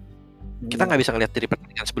gue kita nggak bisa ngeliat dari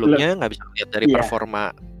pertandingan sebelumnya, nggak bisa ngeliat dari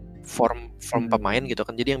performa form pemain gitu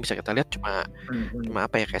kan. Jadi yang bisa kita lihat cuma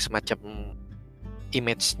kayak semacam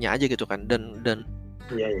image-nya aja gitu kan. Dan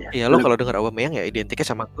ya lo kalau dengar Aubameyang ya identiknya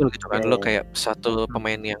sama gol gitu kan. Lo kayak satu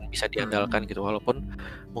pemain yang bisa diandalkan gitu. Walaupun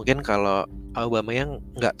mungkin kalau Aubameyang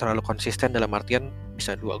nggak terlalu konsisten dalam artian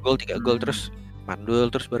bisa 2 gol, 3 gol terus mandul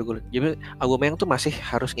terus baru gol. Jadi Aubameyang tuh masih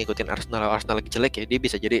harus ngikutin Arsenal lagi jelek ya, dia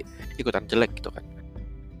bisa jadi ikutan jelek gitu kan.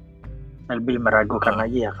 Lebih meragukan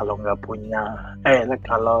lagi ya kalau nggak punya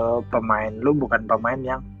kalau pemain lu bukan pemain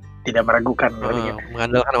yang tidak meragukan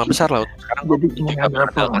mengandalkan nama besar lah sekarang. Jadi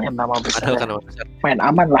mengandalkan nama besar, main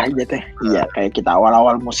aman lah gitu. Iya kayak kita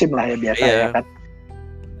awal-awal musim lah ya biasa ya kan.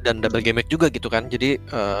 Dan double game week juga gitu kan. Jadi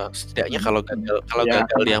setidaknya kalau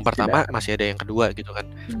gagal yang pertama masih ada yang kedua gitu kan.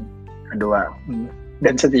 Kedua.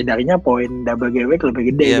 Dan setidaknya poin double game week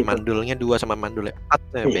lebih gede. Iya, gitu. Mandulnya 2 sama mandulnya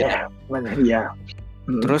 4 beda. Iya.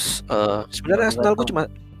 Terus sebenarnya Arsenal gue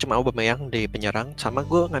cuma Aubameyang di penyerang, sama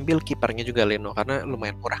gue ngambil kipernya juga Leno karena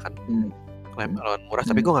lumayan murah kan. Lawan murah,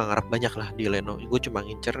 tapi gue nggak ngarep banyak lah di Leno. Gue cuma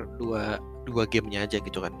ngincer dua gamenya aja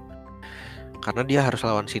gitu kan. Karena dia harus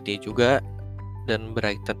lawan City juga dan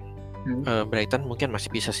Brighton. Brighton mungkin masih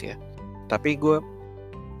bisa sih ya. Tapi gue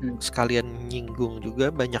sekalian nyinggung juga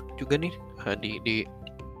banyak juga nih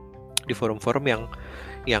di forum-forum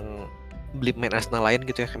yang beli main Arsenal lain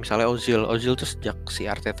gitu ya. Misalnya Ozil tuh sejak si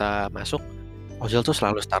Arteta masuk, Ozil tuh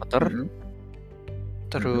selalu starter.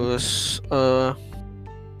 Terus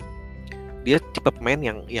dia tipe pemain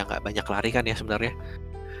yang nggak banyak lari kan ya sebenarnya.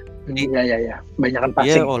 Iya, banyakan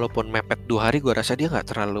passing. Dia walaupun mepet 2 hari, gue rasa dia nggak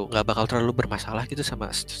bakal terlalu bermasalah gitu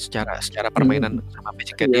sama secara permainan sama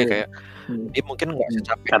fisiknya dia kayak dia mungkin nggak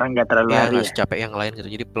secapek karena nggak terlalu lari, nggak secapek yang lain gitu.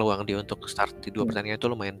 Jadi peluang dia untuk start di 2 pertandingan itu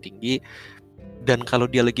lumayan tinggi. Dan kalau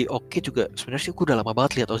dia lagi oke juga, sebenarnya sih gue udah lama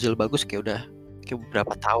banget lihat Ozil bagus, kayak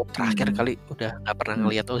beberapa tahun terakhir kali udah nggak pernah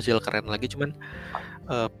ngelihat Ozil keren lagi. Cuman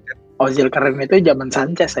Ozil keren itu zaman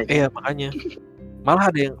Sanchez aja. Iya makanya. Malah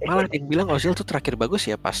ada yang bilang Ozil tuh terakhir bagus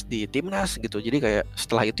ya pas di timnas gitu. Jadi kayak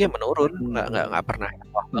setelah itu ya menurun, nggak pernah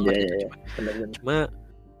banget gitu. Cuma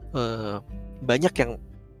banyak yang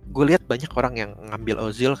gue lihat, banyak orang yang ngambil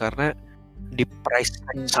Ozil karena di price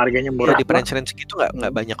harganya murah, di price range gitu nggak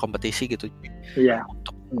banyak kompetisi gitu. Iya.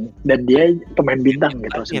 Dan dia pemain bintang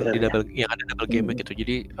gitu sebenarnya. Yang ada double game gitu.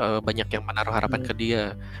 Jadi banyak yang menaruh harapan ke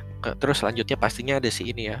dia. Terus selanjutnya pastinya ada si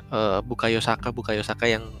ini ya, Bukayo Saka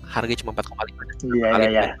yang harganya cuma 4,5.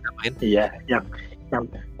 Iya, yang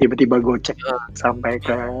tiba-tiba gocek sampai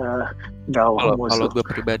ke gawang musuh. Kalau gue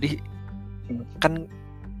pribadi kan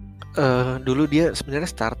dulu dia sebenarnya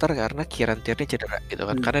starter karena Kieran Tierney cedera gitu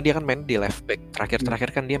kan. Karena dia kan main di left back.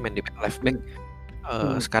 Terakhir kan dia main di left back.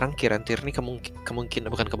 Sekarang Kieran Tierney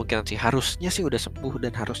kemungkinan sih, harusnya sih udah sembuh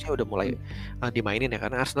dan harusnya udah mulai dimainin ya,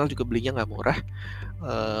 karena Arsenal juga belinya nggak murah.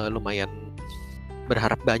 Lumayan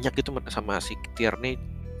berharap banyak gitu sama si Tierney.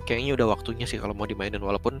 Kayaknya udah waktunya sih kalau mau dimainin,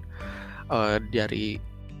 walaupun dari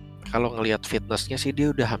kalau ngelihat fitnessnya sih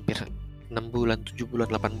dia udah hampir 6 bulan, 7 bulan,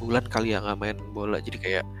 8 bulan kali ya nggak main bola. Jadi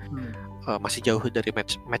kayak masih jauh dari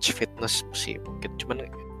match fitness sih mungkin. Cuman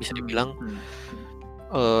bisa dibilang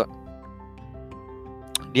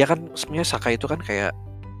dia kan sebenarnya Saka itu kan kayak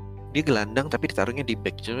dia gelandang tapi ditaruhnya di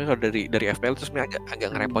back. Jadi kalau dari FPL itu sebenarnya agak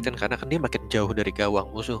ngerepotin karena kan dia makin jauh dari gawang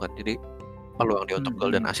musuh kan. Jadi peluang dia untuk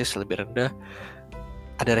gol dan assist lebih rendah.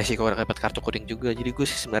 Ada resiko dapat kartu kuning juga. Jadi gue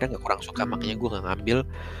sih sebenarnya nggak kurang suka, makanya gue nggak ngambil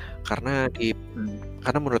karena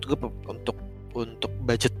menurut gue untuk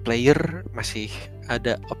budget player masih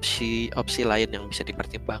ada opsi lain yang bisa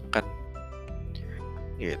dipertimbangkan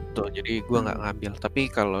gitu. Jadi gue nggak ngambil. Tapi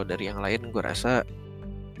kalau dari yang lain gue rasa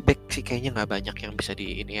back sih kayaknya nggak banyak yang bisa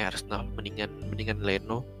di ini Arsenal. Mendingan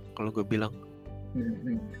Leno kalau gue bilang.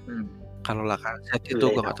 Kalau Lacazette itu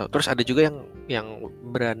gue nggak tahu. Terus ada juga yang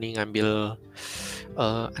berani ngambil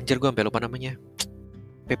anjir gue sampai lupa namanya,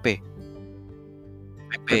 PP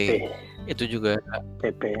itu juga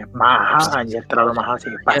PP mahal anjir, terlalu mahal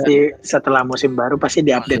sih. Pasti setelah musim baru pasti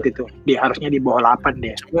diupdate itu. Harusnya di bawah 8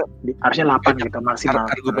 dia. Harusnya 8 gitu maksimal.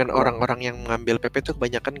 Argumen orang-orang yang mengambil PP itu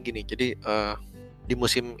kebanyakan gini. Jadi di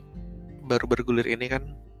musim baru bergulir ini kan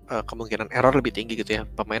kemungkinan error lebih tinggi gitu ya,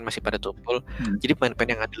 pemain masih pada tumpul. Jadi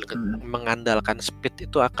pemain-pemain yang mengandalkan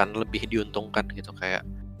speed itu akan lebih diuntungkan gitu, kayak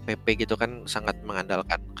PP gitu kan sangat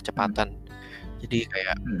mengandalkan kecepatan. Jadi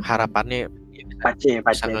kayak harapannya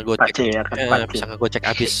bisa ngegocek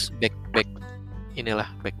abis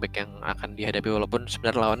back yang akan dihadapi, walaupun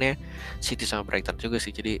sebenarnya lawannya City sama Brighton juga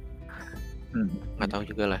sih, jadi nggak tahu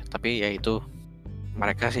juga lah. Tapi ya itu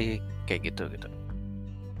mereka sih kayak gitu.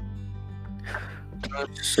 Terus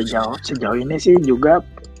sejauh ini sih juga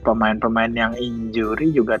pemain-pemain yang injury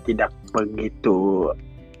juga tidak begitu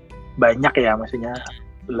banyak ya, maksudnya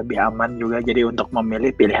lebih aman juga, jadi untuk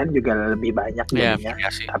memilih pilihan juga lebih banyak jadinya.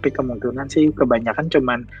 Tapi kemungkinan sih kebanyakan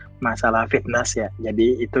cuman masalah fitness ya,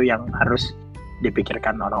 jadi itu yang harus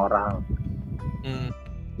dipikirkan orang-orang.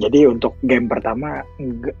 Jadi untuk game pertama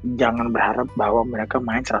jangan berharap bahwa mereka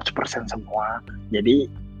main 100% semua. Jadi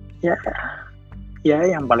ya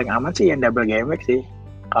yang paling aman sih yang double game week sih,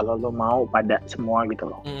 kalau lo mau pada semua gitu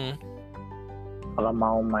loh. Kalau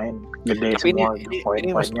mau main gede. Tapi semua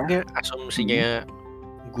ini maksudnya asumsinya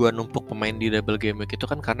gue numpuk pemain di double game week itu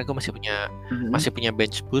kan karena gue masih punya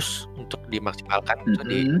bench boost untuk dimaksimalkan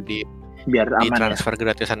di transfer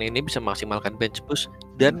gratisan ini, bisa maksimalkan bench boost,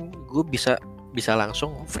 dan gue bisa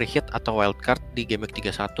langsung free hit atau wild card di game week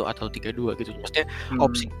 31 atau 32 gitu. Maksudnya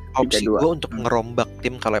opsi gue untuk ngerombak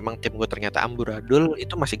tim kalau emang tim gue ternyata amburadul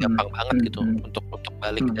itu masih gampang banget gitu untuk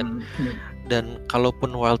balik. Dan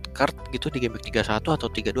kalaupun wild card gitu di game week 31 atau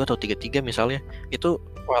 32 atau 33 misalnya, itu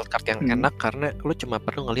wild card yang enak karena lo cuma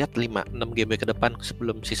perlu ngelihat 5-6 game week ke depan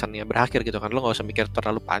sebelum seasonnya berakhir gitu kan. Lo gak usah mikir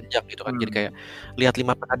terlalu panjang gitu kan. Jadi kayak lihat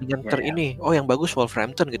 5 pertandingan ini, oh yang bagus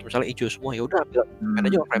Wolverhampton gitu misalnya, hijau semua, ya udah main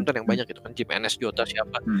aja Wolverhampton yang banyak gitu kan, Jimenez, Jota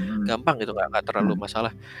siapa, gampang gitu, nggak terlalu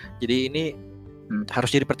masalah. Jadi ini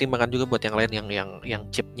harus jadi pertimbangan juga buat yang lain yang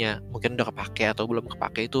chipnya mungkin udah kepake atau belum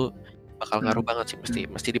kepake, itu bakal ngaruh banget sih.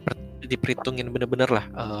 Mesti diperhitungin bener-bener lah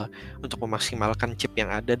untuk memaksimalkan chip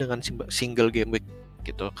yang ada dengan single game week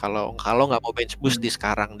gitu. Kalau nggak mau bench boost di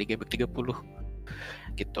sekarang di game week 30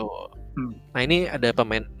 gitu. Nah ini ada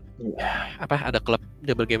pemain ada klub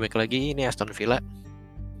double game week lagi, ini Aston Villa.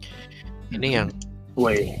 Ini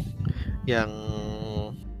yang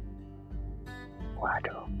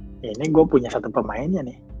waduh, ini gue punya satu pemainnya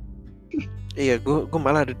nih. Iya, gue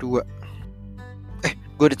malah ada 2.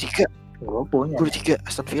 Gue ada 3. Gue punya. Gue ada 3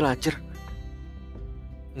 Aston Villa anjir.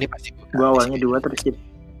 Ini pasti gue awalnya 2 terus gitu.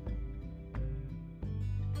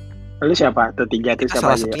 Lalu siapa? Atau 3 itu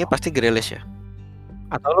siapa? Salah satunya pasti Grealish ya.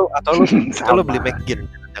 Atau lu beli McGinn,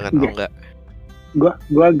 jangan tahu enggak.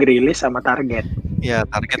 Gue Grealish sama Target. Ya,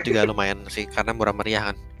 Target juga lumayan sih karena murah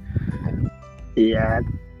meriah kan. Iya,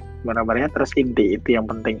 murah meriah terus inti itu yang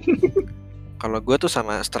penting. Kalau gue tuh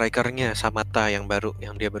sama strikernya Samata yang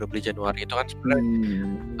dia baru beli Januari itu kan sebenarnya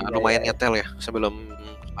lumayan nyetel ya sebelum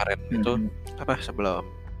kemarin itu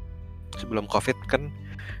sebelum COVID kan.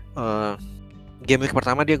 Game week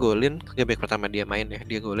pertama dia golin, game week pertama dia main ya,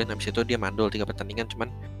 dia golin, habis itu dia mandul 3 pertandingan, cuman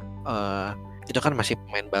itu kan masih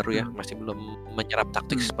pemain baru ya, masih belum menyerap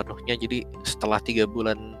taktik sepenuhnya. Jadi setelah 3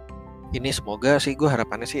 bulan ini semoga sih, gue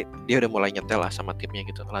harapannya sih dia udah mulai nyetel lah sama timnya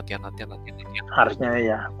gitu, latihan. Harusnya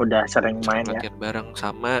ya udah sering main latihan bareng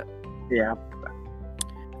sama ya.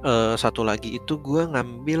 Satu lagi itu gue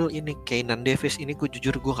ngambil ini Keinan Davis. Ini gue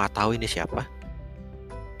jujur gue nggak tahu ini siapa.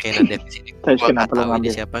 Keinan Davis ini gue nggak tahu ini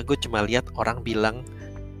siapa. Gue cuma lihat orang bilang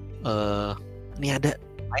ini ada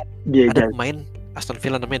pemain Aston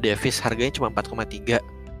Villa namanya Davis, harganya cuma 4,3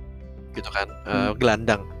 gitu kan.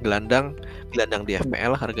 Gelandang di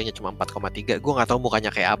FPL harganya cuma 4,3. Gue nggak tahu mukanya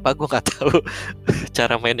kayak apa, gue nggak tahu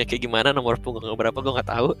cara mainnya kayak gimana, nomor punggung berapa gue nggak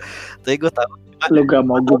tahu. Tapi gue tahu. Lu gak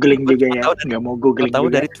mau googling juga ya? Nggak mau googling. Gue tahu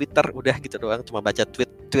dari Twitter, udah gitu doang. Cuma baca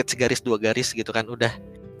tweet segaris 2 garis gitu kan, udah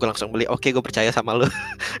gue langsung beli. Oke, gue percaya sama lu.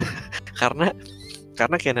 karena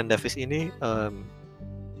Keinan Davis ini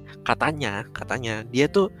katanya dia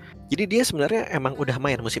tuh, jadi dia sebenarnya emang udah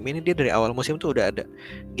main musim ini. Dia dari awal musim tuh udah ada.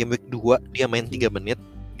 Game week 2 dia main 3 menit,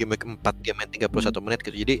 game week 4 dia main 31 menit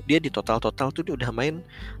gitu. Jadi dia di total tuh dia udah main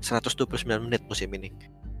 129 menit musim ini.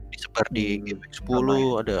 Disebar di game week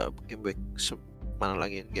 10, ada game week mana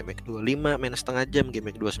lagi, game week 25 main setengah jam, game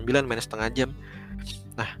week 29 main setengah jam.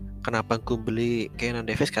 Nah, kenapa gue beli Keinan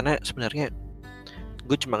Davis? Karena sebenarnya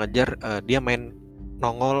gue cuma ngejar dia main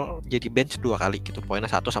nongol jadi bench 2 kali gitu, poinnya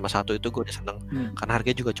 1 sama 1 itu gue udah seneng. Karena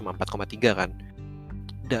harganya juga cuma 4,3 kan.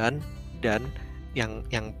 Dan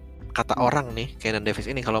yang kata orang nih, Keinan Davis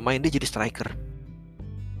ini kalau main dia jadi striker.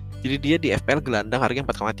 Jadi dia di FPL gelandang harganya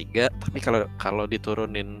 4,3, tapi kalau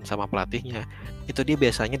diturunin sama pelatihnya itu dia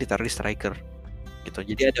biasanya ditaruh di striker gitu.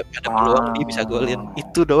 Jadi ada peluang dia bisa golin.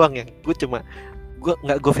 Itu doang yang gue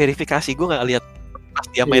nggak gue verifikasi, gue nggak lihat pas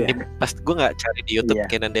dia main di pas gue nggak cari di YouTube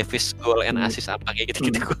Kenan Davis goal and assist apa kayak gitu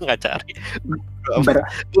gue nggak cari.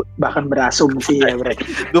 Bahkan berasumsi ya berarti.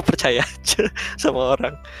 Gue percaya aja sama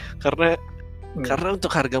orang karena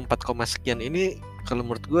untuk harga 4, sekian ini kalau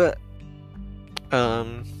menurut gue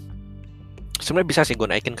sebenarnya bisa sih gue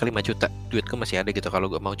naikin ke 5 juta, duit gue masih ada gitu kalau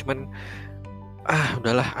gue mau, cuman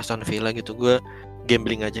udahlah Aston Villa gitu, gue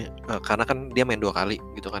gambling aja karena kan dia main 2 kali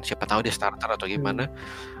gitu kan, siapa tahu dia starter atau gimana.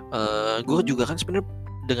 Gue juga kan sebenarnya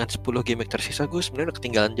dengan 10 game tersisa gue sebenarnya udah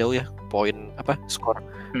ketinggalan jauh ya poin skor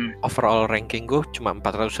overall ranking gue cuma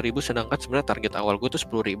 400.000, sedangkan sebenarnya target awal gue tuh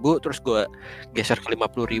 10.000, terus gue geser ke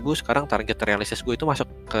 50.000, sekarang target realistis gue itu masuk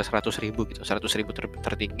ke 100.000 gitu, 100.000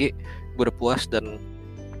 tertinggi, gue udah puas. Dan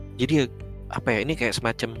jadi ini kayak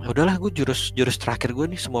semacam udahlah gue jurus terakhir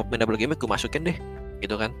gue nih, semua pemain double game gue masukin deh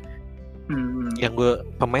gitu kan. Yang gue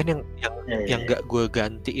pemain yang gak gue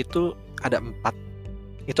ganti itu ada 4.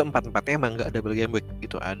 Itu 4-4-nya emang gak double game week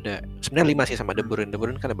gitu. Ada sebenarnya 5 sih sama De Bruyne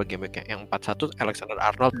kan double game week ya. Yang 4-1 Alexander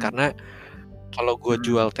Arnold karena kalau gue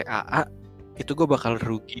jual TAA itu gue bakal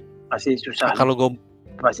rugi. Pasti susah. Kalau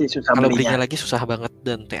belinya lagi susah banget,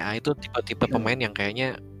 dan TAA itu tipe pemain yang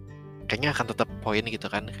kayaknya akan tetap poin gitu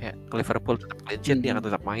kan, kayak Liverpool tetap clean sheet, dia akan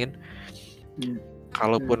tetap main.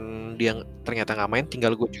 Kalaupun dia ternyata nggak main,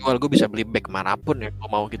 tinggal gue jual, gue bisa beli back manapun yang gue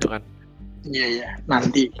mau gitu kan. Iya.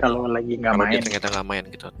 Nanti kalau lagi nggak main. Dia ternyata nggak main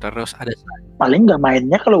gitu. Terus ada paling nggak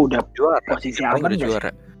mainnya kalau udah juara, posisi aman juara.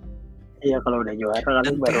 Iya, kalau udah juara.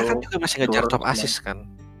 Dan baru kan juga masih ngejar top assist kan.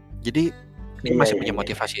 Jadi dia masih punya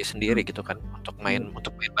motivasi sendiri gitu kan untuk main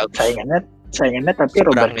bagus. Saingannya tapi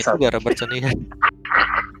Robertson. Itu Robertson ya.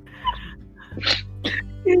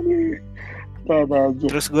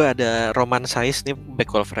 Terus gue ada Roman Saiz nih,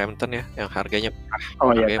 back Wolverhampton ya, yang harganya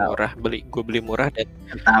murah. Gue beli murah dan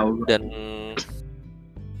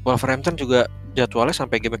Wolverhampton juga jadwalnya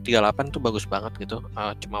sampai game 38 tuh bagus banget gitu.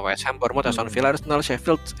 Cuma West Ham, Bournemouth, Aston Villa, Arsenal,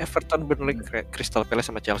 Sheffield, Everton, Burnley, Crystal Palace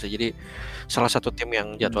sama Chelsea. Jadi salah satu tim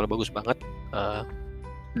yang jadwalnya bagus banget.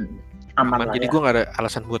 Aman. Jadi gue nggak ada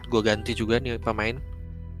alasan buat gue ganti juga nih pemain.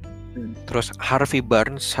 Terus Harvey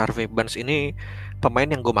Barnes ini pemain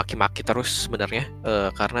yang gue maki-maki terus sebenarnya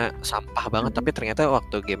karena sampah banget, tapi ternyata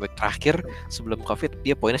waktu game week terakhir sebelum Covid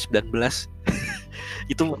dia poinnya 19.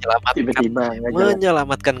 Itu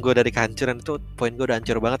menyelamatkan gue dari kehancuran. Itu poin gue udah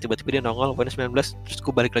hancur banget, tiba-tiba dia nongol poinnya 19, terus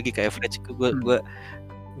gue balik lagi ke average.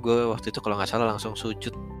 Gue waktu itu kalau nggak salah langsung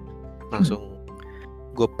sujud, langsung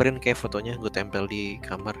gue print kayak fotonya, gue tempel di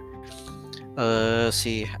kamar.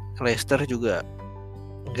 Si Leicester juga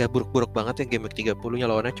nggak buruk-buruk banget ya, game week 30-nya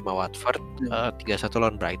lawannya cuma Watford, 3-1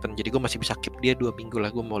 lawan Brighton. Jadi gue masih bisa keep dia 2 minggu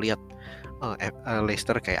lah. Gue mau lihat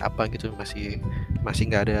Leicester kayak apa gitu, masih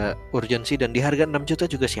nggak ada urgensi. Dan di harga 6 juta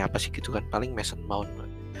juga siapa sih gitu kan, paling Mason Mount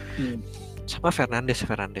sama Fernandes.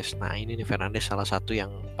 Nah ini nih Fernandes salah satu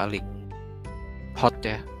yang paling hot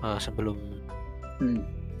ya sebelum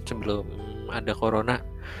ada corona,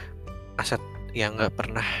 aset yang nggak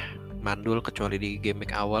pernah mandul kecuali di game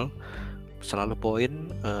week awal, selalu poin.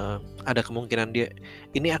 Ada kemungkinan dia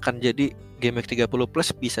ini akan jadi game week 30 plus,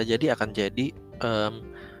 bisa jadi akan jadi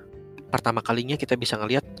pertama kalinya kita bisa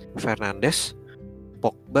ngelihat Fernandes,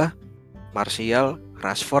 Pogba, Martial,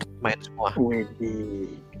 Rashford main semua.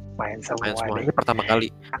 Main semua. Ini pertama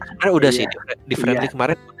kali. Karena udah sih di friendly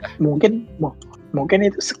kemarin. Mungkin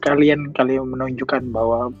itu sekalian menunjukkan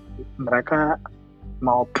bahwa mereka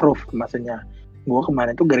mau proof, maksudnya gue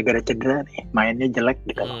kemarin tuh gara-gara cedera nih mainnya jelek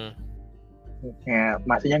gitu loh. Ya,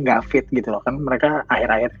 maksudnya nggak fit gitu loh kan. Mereka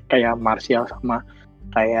akhir-akhir kayak Martial sama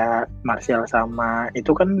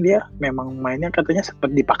itu kan dia memang mainnya katanya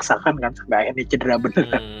sempat dipaksakan kan sampai akhirnya cedera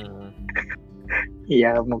beneran.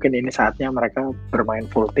 Iya, mungkin ini saatnya mereka bermain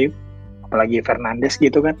full team, apalagi Fernandes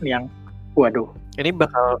gitu kan yang waduh, ini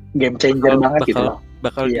bakal game changer banget gitu loh.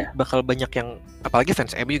 Bakal banyak yang, apalagi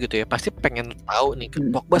fans MU gitu ya, pasti pengen tahu nih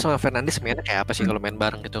Pogba sama Fernandes mainnya kayak apa sih kalau main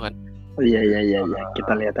bareng gitu kan. Iya,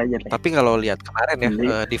 kita lihat aja nih. Tapi kalau lihat kemarin ya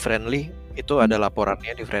di friendly itu ada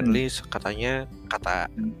laporannya di friendly,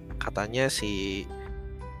 katanya si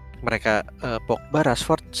mereka Pogba,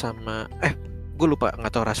 Rashford sama gue lupa,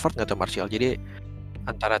 nggak tahu Rashford nggak tahu Martial. Jadi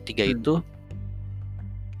antara 3 itu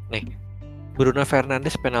nih, Bruno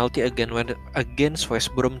Fernandes penalty against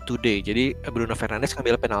West Brom today. Jadi Bruno Fernandes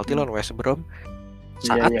ngambil penalti lawan West Brom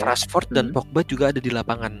saat Rashford dan Pogba juga ada di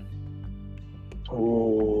lapangan.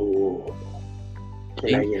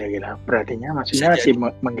 Gila. Berartinya maksudnya si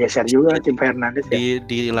menggeser juga tim Fernandes ya?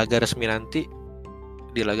 Di laga resmi nanti,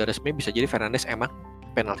 di laga resmi bisa jadi Fernandes emang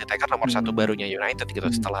penalti taker nomor 1 barunya United gitu,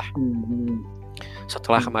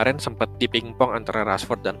 setelah kemarin sempat dipingpong antara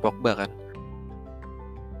Rashford dan Pogba kan.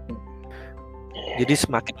 Jadi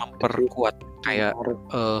semakin memperkuat kayak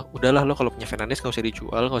udahlah lo kalau punya Fernandes nggak usah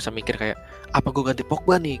dijual, nggak usah mikir kayak apa gue ganti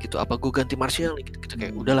Pogba nih gitu, apa gue ganti Martial nih gitu,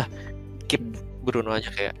 kayak udahlah keep Bruno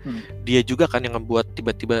aja. Kayak dia juga kan yang ngebuat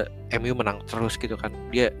tiba-tiba MU menang terus gitu kan.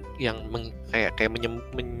 Dia yang kayak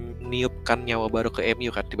meniupkan nyawa baru ke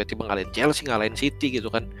MU kan, tiba-tiba ngalahin Chelsea, ngalahin City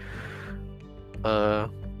gitu kan.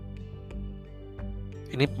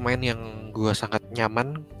 Ini pemain yang gue sangat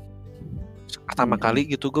nyaman. Pertama kali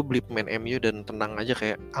gitu gue beli pemain MU dan tenang aja,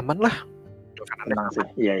 kayak aman lah. Tenang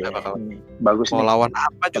sih, iya. Bagus. Mau lawan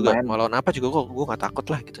apa juga gue nggak takut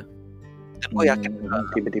lah gitu. Dan gue yakin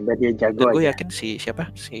tiba-tiba dia jago. Dan gue yakin si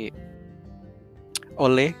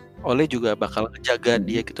Ole juga bakal jaga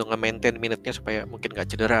dia gitu, nge-maintain minute-nya supaya mungkin nggak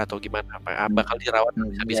cedera atau gimana. Bakal dirawat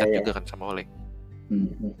bisa juga kan sama Ole.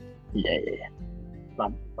 Iya.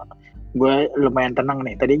 Gue lumayan tenang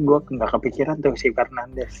nih. Tadi gue nggak kepikiran tuh si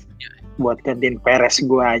Fernandes buat gantiin Perez,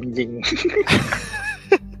 gue anjing.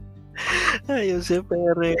 Ayo si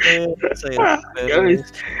Perez.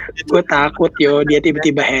 Gue takut dia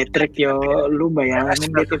tiba-tiba hat-trick Lu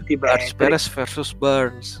bayangin dia tiba-tiba hat-trick. Perez versus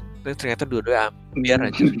Barnes. Dan ternyata dua-dua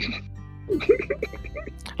biar aja.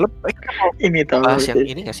 Ini tahu yang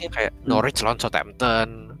ini nggak sih kayak Norwich lawan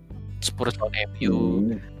Southampton, Spurs lawan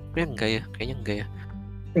MU. Kayaknya enggak ya.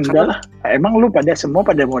 Enggak lah, emang lu semua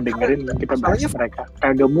pada mau dengerin kita bahas mereka?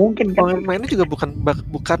 Kagak mungkin kan. Mainnya juga bukan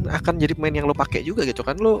akan jadi pemain yang lu pakai juga gitu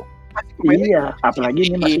kan, lu. Iya, apalagi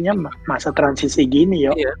ini maksudnya masa transisi gini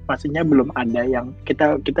maksudnya belum ada yang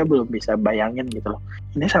kita belum bisa bayangin gitu loh.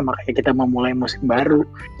 Ini sama kayak kita memulai musim baru,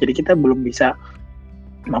 jadi kita belum bisa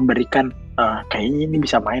memberikan kayaknya ini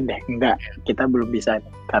bisa main deh. Enggak, kita belum bisa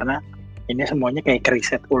karena ini semuanya kayak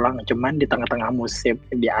riset ulang, cuman di tengah-tengah musim,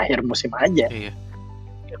 di akhir musim aja. Iya.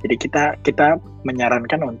 Jadi kita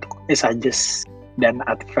menyarankan untuk suggest dan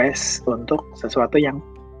advice untuk sesuatu yang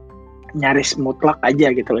nyaris mutlak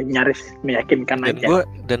aja gitu loh, nyaris meyakinkan aja.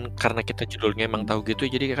 Dan karena kita judulnya emang tahu gitu,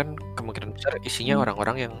 jadi kan kemungkinan besar isinya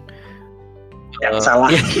orang-orang yang salah.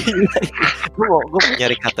 Gue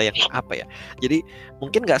nyari kata yang apa ya? Jadi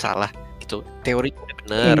mungkin nggak salah gitu, teorinya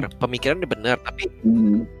benar, pemikirannya benar, tapi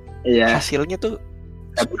hasilnya tuh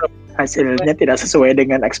hasilnya tidak sesuai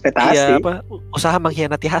dengan ekspektasi. Iya, usaha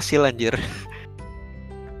mengkhianati hasil anjir.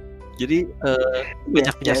 Jadi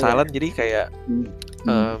banyak penyesalan. Jadi kayak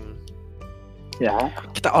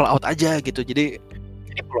kita all out aja gitu. Jadi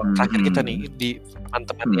ini peluang terakhir kita nih di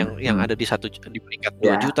teman-teman yang ada di peringkat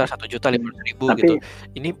 2 juta, 1.500.000 gitu.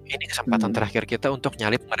 Ini kesempatan terakhir kita untuk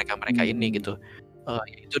nyalip mereka ini gitu.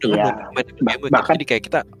 Itu dengan bahkan jadi kayak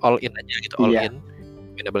kita all in aja gitu, all in.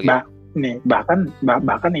 Nih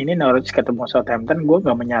bahkan ini Norwich ketemu Southampton, gue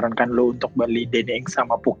gak menyarankan lo untuk beli Dede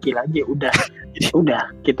sama Puki lagi. Udah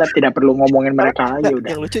kita tidak perlu ngomongin mereka lagi.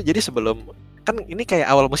 Udah. Yang lucu, jadi sebelum kan ini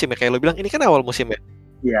kayak awal musim ya, kayak lo bilang ini kan awal musim ya.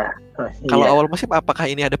 Iya. Kalau awal musim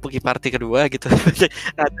apakah ini ada Puki party kedua gitu?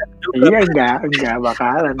 Iya enggak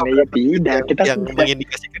bakalan ya, tidak. Kita yang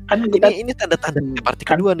mengindikasikan kan ini tanda-tanda Puki party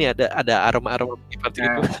kedua nih, ada aroma Puki party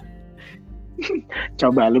kedua.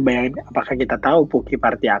 Coba lu bayangin, apakah kita tahu Puki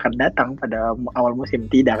Party akan datang pada awal musim?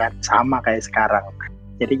 Tidak kan, sama kayak sekarang.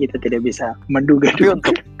 Jadi kita tidak bisa menduga. Tapi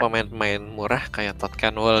untuk pemain-pemain murah kayak Todd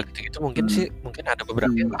Cantwell gitu mungkin ada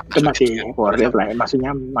beberapa yang itu masih worth it lah,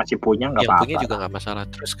 maksudnya masih punya nggak apa-apa. Yang punya juga nggak masalah.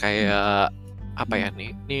 Terus kayak apa ya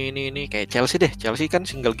nih kayak Chelsea deh. Chelsea kan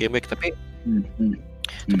single game week tapi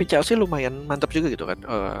Chelsea lumayan mantap juga gitu kan.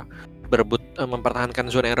 Berebut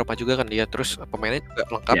mempertahankan zona Eropa juga kan dia. Terus pemainnya juga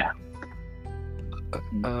lengkap.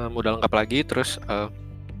 Udah lengkap lagi. Terus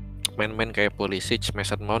main-main kayak Pulisic,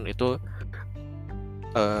 Mason Mount itu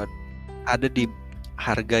ada di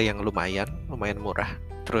harga yang lumayan murah.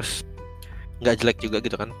 Terus nggak jelek juga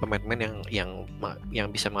gitu kan, pemain-pemain yang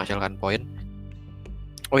bisa menghasilkan poin.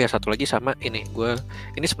 Oh ya, satu lagi sama ini,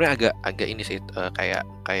 ini sebenarnya agak ini sih, kayak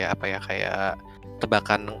apa ya, kayak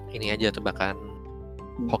tebakan ini aja, tebakan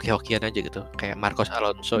hoki-hokian aja gitu. Kayak Marcos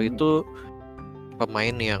Alonso itu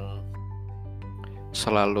pemain yang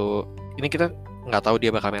selalu, ini kita nggak tahu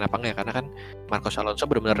dia bakal main apa enggak, karena kan Marcos Alonso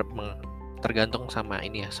benar-benar tergantung sama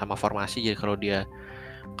ini ya, sama formasi. Jadi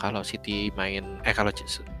kalau City main kalau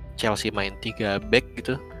Chelsea main 3 back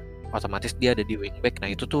gitu, otomatis dia ada di wing back. Nah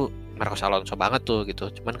itu tuh Marcos Alonso banget tuh gitu.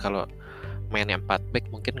 Cuman kalau mainnya 4 back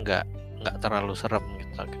mungkin nggak terlalu serem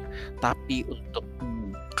gitu. Tapi untuk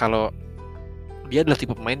kalau dia adalah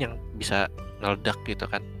tipe pemain yang bisa meledak gitu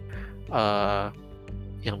kan,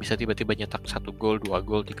 yang bisa tiba-tiba nyetak 1 gol, 2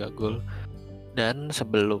 gol, 3 gol. Dan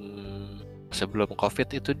sebelum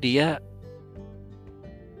COVID itu dia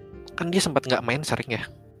sempat nggak main sering ya,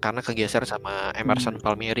 karena kegeser sama Emerson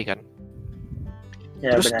Palmieri kan.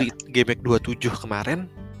 Ya, terus benar. Di game week 27 kemarin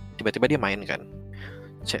tiba-tiba dia main kan.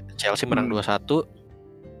 Chelsea menang 2-1,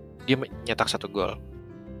 dia nyetak 1 gol.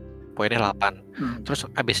 Poinnya 8. Terus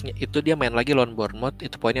abisnya itu dia main lagi lawan Bournemouth,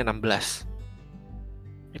 itu poinnya 16.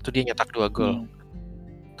 Itu dia nyetak 2 gol.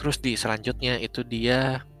 Terus di selanjutnya itu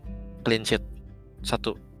dia clean sheet 1.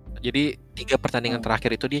 Jadi 3 pertandingan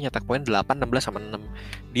terakhir itu dia nyetak poin 8, 16 sama 6.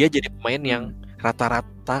 Dia jadi pemain yang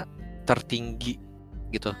rata-rata tertinggi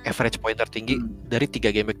gitu, average poin tertinggi dari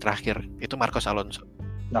 3 game week terakhir. Itu Marcos Alonso.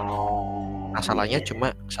 Masalahnya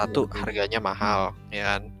cuma satu, harganya mahal,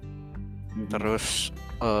 ya kan. Terus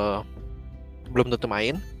belum tentu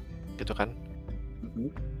main gitu kan.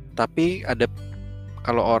 Tapi ada,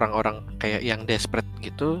 kalau orang-orang kayak yang desperate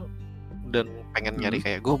gitu dan pengen nyari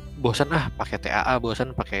kayak gue bosan pakai TAA,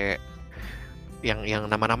 bosan pakai yang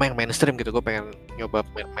nama-nama yang mainstream gitu, gue pengen nyoba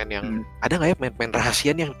main-main yang ada nggak ya main-main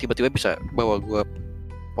rahasia yang tiba-tiba bisa bawa gue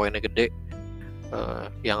poinnya gede,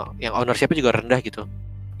 yang ownership-nya juga rendah gitu.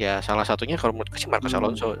 Ya salah satunya kalau menurut gue sih Marcos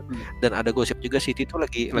Alonso. Dan ada gosip juga City itu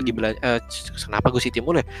lagi belanja, kenapa gue City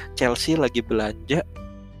mulai, Chelsea lagi belanja,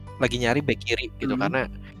 lagi nyari back kiri gitu, karena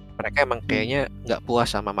mereka emang kayaknya nggak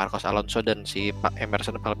puas sama Marcos Alonso dan si Pak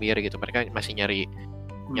Emerson Palmieri gitu. Mereka masih nyari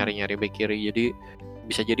back kiri. Jadi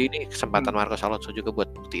bisa jadi ini kesempatan Marcos Alonso juga buat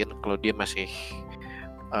buktiin kalau dia masih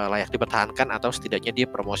layak dipertahankan, atau setidaknya dia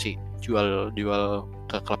promosi jual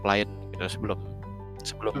ke klub lain gitu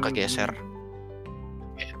sebelum kegeser.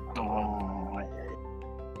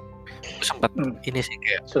 Sempat ini sih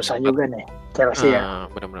kayak susah juga nih Chelsea ya.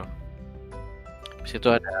 Benar-benar. Situ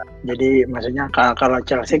ada. Jadi maksudnya kalau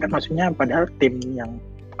Chelsea kan maksudnya padahal tim yang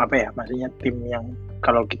maksudnya tim yang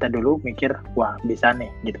kalau kita dulu mikir wah bisa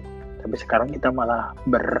nih gitu. Tapi sekarang kita malah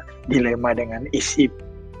berdilema dengan isi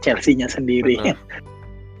Chelsea-nya sendiri.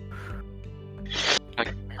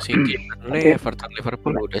 City, Everton,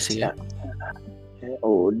 Liverpool udah sih ya.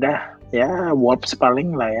 Udah ya, Wolves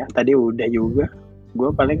paling lah ya. Tadi udah juga. Gue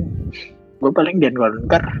paling Dan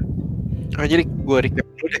Golkar. Jadi gue recap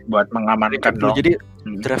dulu deh buat mengamankan dong. Jadi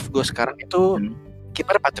draft gue sekarang itu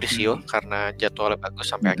kiper Patricio karena jadwalnya bagus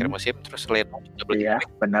sampai akhir musim. Terus Leno double pick.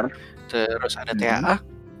 Benar. Terus ada TAA,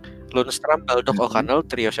 Lundstram, Baldock, O'Connell,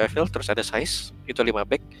 trio Sheffield. Terus ada Saiz, itu 5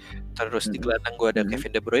 back. Terus di gelandang gue ada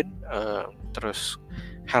Kevin De Bruyne, terus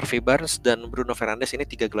Harvey Barnes dan Bruno Fernandes. Ini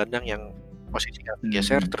 3 gelandang yang posisinya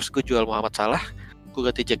geser. Terus gue jual Muhammad Salah, gue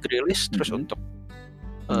ganti Jack Grealish. Terus untuk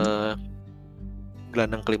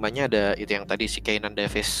gelandang kelimanya ada itu yang tadi si Keinan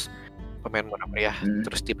Davis, pemain Mona Meriah.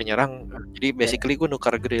 Terus di penyerang, jadi basically gue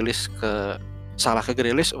nukar Grealish ke Salah ke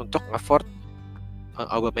Grealish untuk nge-afford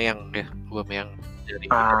Aubameyang dari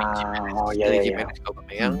Jimenez ke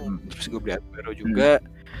Aubameyang. Terus gue beli Aguero juga,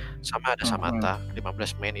 sama ada Samata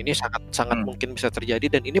 15 main. Ini sangat mungkin bisa terjadi,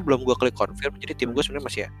 dan ini belum gue klik confirm. Jadi tim gue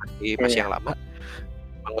sebenarnya masih yang lama,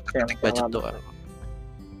 mengutak-atik budget doang.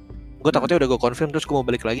 Gue takutnya udah gue confirm terus gue mau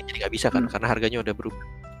balik lagi jadi nggak bisa kan, karena harganya udah berubah.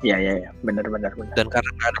 Iya, benar. Dan karena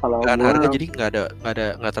nggak ada harga, jadi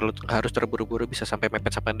nggak harus terburu-buru bisa sampai mepet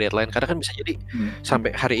sampai deadline. Karena kan bisa jadi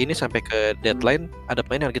sampai hari ini, sampai ke deadline ada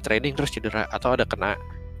pemain yang lagi training terus cedera, atau ada kena,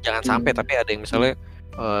 jangan sampai tapi ada yang misalnya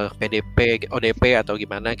PDP, ODP atau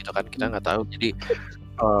gimana gitu kan, kita nggak tahu. Jadi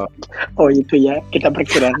itu ya kita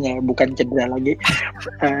perkiraannya bukan cedera lagi,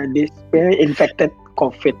 this infected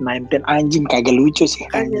COVID-19. Anjing, kagak lucu sih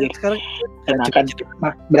anjir. Sekarang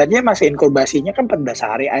berarti masih inkubasinya kan 14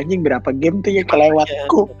 hari, anjing berapa game tuh ya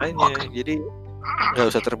kelewatku. Jadi nggak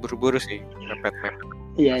usah terburu-buru sih mepet.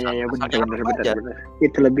 Iya benar.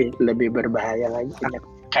 Itu lebih berbahaya lagi.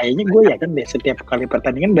 Kayaknya gue ya kan deh, setiap kali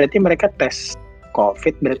pertandingan berarti mereka tes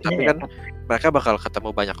COVID berarti. Tapi kan mereka bakal ketemu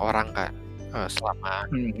banyak orang kan selama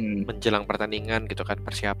menjelang pertandingan gitu kan,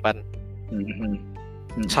 persiapan.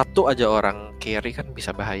 Satu aja orang carry kan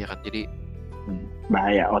bisa bahaya kan, jadi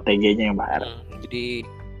bahaya, OTG-nya yang bahaya. Jadi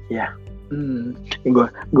ya,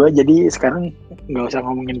 gue jadi sekarang nggak usah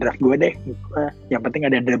ngomongin draft gue deh. Yang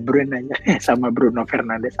penting ada De Bruyne aja sama Bruno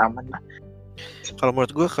Fernandes, aman lah. Kalau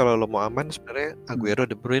menurut gue, kalau lo mau aman sebenarnya Aguero,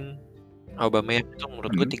 De Bruyne, Aubameyang itu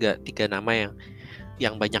menurut gue tiga nama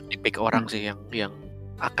yang banyak di pick orang sih, yang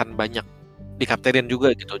akan banyak di kaptenin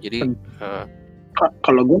juga gitu. Jadi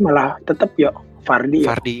kalau gue malah tetap Vardy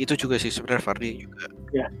itu juga sih sebenarnya, Vardy juga.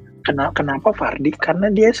 Ya, kenapa Vardy? Karena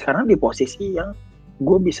dia sekarang di posisi yang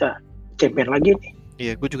gue bisa champion lagi nih.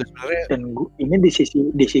 Iya, gue juga sebenarnya. Dan ini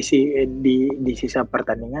di sisa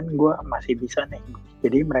pertandingan gue masih bisa nih.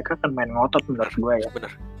 Jadi mereka akan main ngotot menurut gue ya.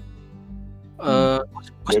 Benar.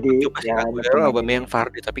 Jadi ya Aubameyang,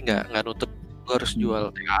 Vardy, tapi nggak nutup gue harus jual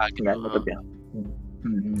TA gitu. Nggak nutup ya.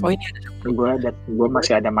 Oh ini ada. Gue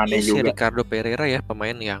masih ada Mane juga. Ricardo Pereira ya,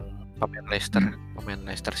 pemain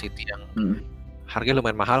Leicester City yang harganya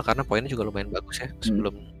lumayan mahal karena poinnya juga lumayan bagus ya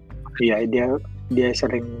sebelum. Iya, dia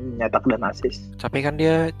sering nyetak dan assist. Tapi kan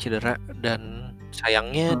dia cedera dan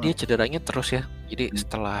sayangnya dia cederanya terus ya. Jadi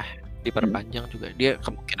setelah diperpanjang juga dia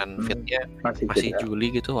kemungkinan fitnya masih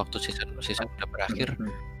Juli gitu waktu season udah berakhir.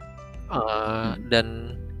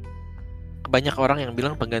 Dan banyak orang yang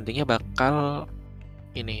bilang penggantinya bakal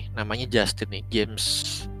ini namanya Justin nih,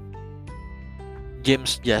 James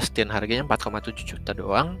Justin, harganya 4,7 juta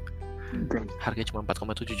doang. Harganya cuma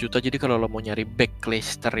 4,7 juta. Jadi kalau lo mau nyari back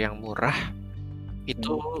Leicester yang murah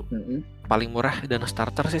itu paling murah dan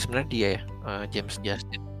starter sih sebenarnya dia ya, James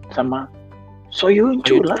Justin. Sama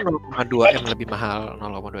Soyuncu lah 0,2 M lebih mahal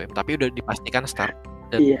 0,2 M, tapi udah dipastikan start.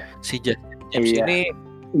 Dan si Justin James ini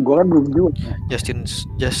gue kan belum juga. Justin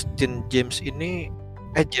James ini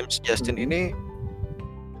James Justin ini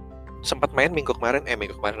sempat main minggu kemarin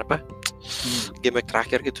apa? Game week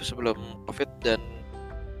terakhir gitu sebelum Covid dan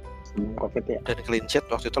clean sheet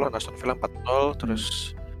waktu itu lawan Aston Villa 4-0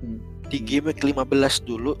 terus di game week 15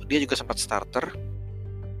 dulu dia juga sempat starter.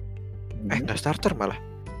 Enggak starter malah.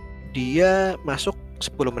 Dia masuk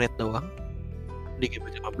 10 menit doang di game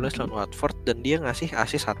week 15 lawan Watford dan dia ngasih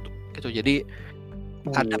assist 1 gitu. Jadi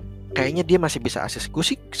ada kayaknya dia masih bisa assist. Gue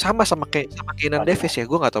sih sama Keenan Davis ya.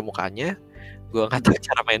 Gue nggak tahu mukanya, gue nggak tahu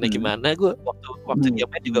cara mainnya gimana. Gue waktu dia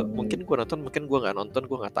main juga mungkin gue nonton, mungkin gue nggak nonton,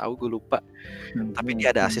 gue nggak tahu, gue lupa. Tapi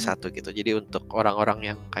dia ada assist 1 gitu. Jadi untuk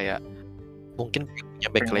orang-orang yang kayak mungkin punya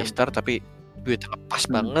back Leicester tapi duitnya pas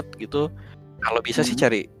banget gitu, kalau bisa sih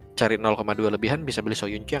cari 0,2 lebihan bisa beli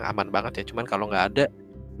Soyuncu yang aman banget ya. Cuman kalau nggak ada,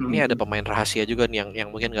 ini ada pemain rahasia juga nih yang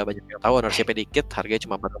mungkin nggak banyak yang tahu, ownership-nya dikit, harganya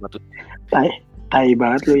cuma 4,7. Tai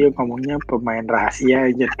banget lu ya ngomongnya pemain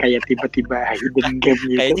rahasia aja, kayak tiba-tiba hidden game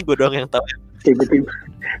gitu. Kayaknya gue doang yang tahu. Tiba-tiba.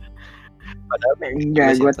 Padahal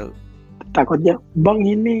enggak, gue takutnya bang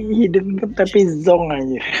ini hidden game tapi zong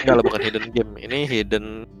aja. Enggak lah, bukan hidden game, ini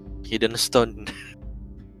hidden stone.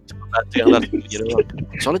 Cuma batu yang harus punya doang.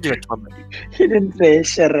 Soalnya juga cuma hidden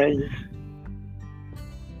treasure aja.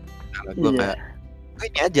 Kalau gue nggak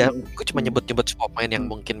ini aja, gue cuma nyebut semua pemain yang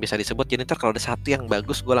mungkin bisa disebut. Jadi ntar kalau ada satu yang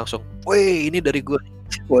bagus, gue langsung, woi ini dari gue.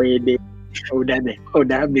 Woi deh,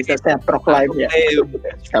 udah bisa saya proclaim ya.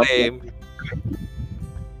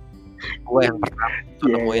 Gue yang pertama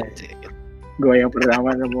nemuin sih. Gue yang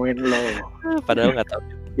pertama nemuin lo. Padahal nggak tahu.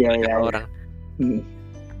 Orang.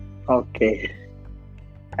 Oke.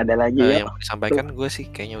 Ada lagi yang mau disampaikan gue sih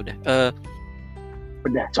kayaknya udah.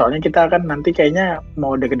 Udah, soalnya kita kan nanti kayaknya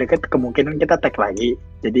mau deket-deket kemungkinan kita tag lagi.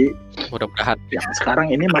 Jadi mudah-mudahan. Yang sekarang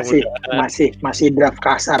ini masih draft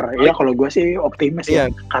kasar. Ya kalau gue sih optimis ya.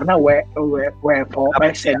 Karena WFO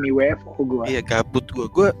semi WFO gue. Iya, gabut gue.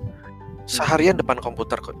 Gue seharian depan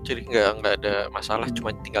komputer kok. Jadi nggak ada masalah, cuma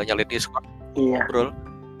tinggal nyalin Discord. Iya. Ngobrol.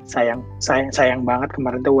 Sayang banget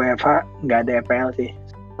kemarin tuh WFA nggak ada EPL sih.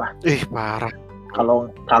 Wah. Parah. Kalau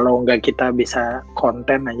nggak kita bisa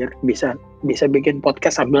konten aja, bisa bikin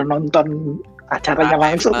podcast sambil nonton acaranya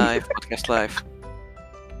langsung. Podcast live.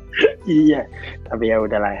 Iya, tapi ya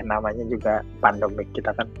udahlah, namanya juga pandemik,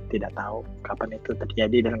 kita kan tidak tahu kapan itu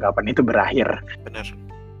terjadi dan kapan itu berakhir. Benar.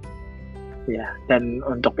 Ya, dan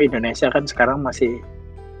untuk Indonesia kan sekarang masih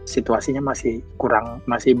situasinya masih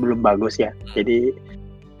belum bagus ya. Jadi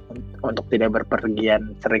untuk tidak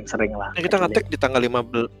berpergian sering-sering lah. Kita ngetek di tanggal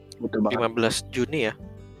 15 Juni ya.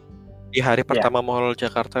 Di hari pertama Mall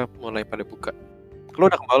Jakarta mulai pada buka.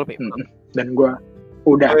 Lo udah ke mall, Mi? Dan gue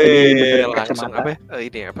udah langsung kacamata.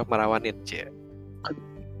 Merawanin sih.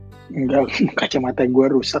 Enggak, kacamata gue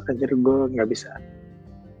rusak aja, gue nggak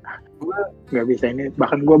bisa ini.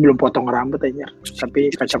 Bahkan gue belum potong rambut aja.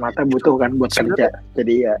 Tapi kacamata butuh kan buat kerja.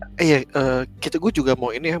 Jadi ya. Gue juga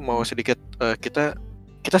mau sedikit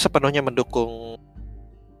kita sepenuhnya mendukung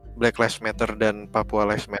Black Lives Matter dan Papua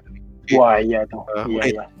Lives Matter. Wah iya tuh,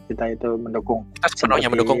 iya. Kita itu mendukung. Kita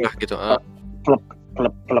sepenuhnya mendukung lah gitu. Klub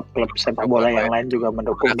sepak bola yang lain juga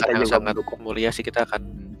mendukung. Kita juga mendukung. Mulia sih kita akan.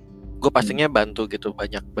 Gue pastinya bantu gitu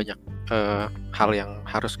banyak hal yang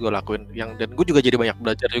harus gue lakuin. Dan gue juga jadi banyak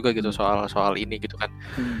belajar juga gitu soal ini gitu kan.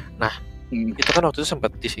 Nah itu kan waktu itu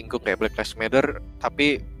sempat disinggung kayak Black Lives Matter,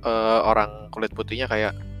 tapi orang kulit putihnya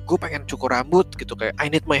kayak gue pengen cukur rambut gitu, kayak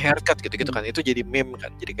I need my haircut gitu kan. Itu jadi meme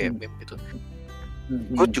kan, jadi kayak meme gitu.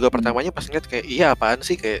 Gue juga pertamanya pas ngeliat kayak iya apaan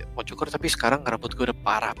sih kayak mau cukur, tapi sekarang rambut gue udah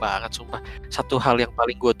parah banget sumpah. Satu hal yang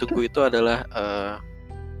paling gue tunggu itu adalah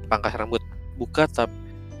pangkas rambut buka. Tapi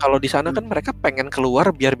kalau di sana kan mereka pengen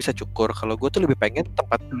keluar biar bisa cukur. Kalau gue tuh lebih pengen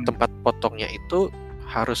tempat potongnya itu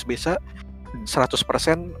harus bisa 100%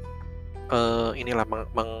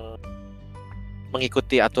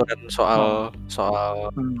 mengikuti aturan soal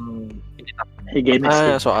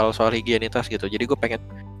higienitas, soal higienitas gitu. Jadi gue pengen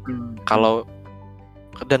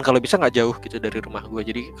dan kalau bisa nggak jauh gitu dari rumah gue.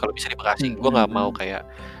 Jadi kalau bisa di Bekasi, gue nggak mau kayak,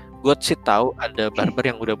 gue sih tahu ada barber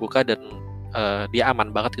yang udah buka dan dia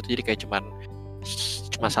aman banget gitu. Jadi kayak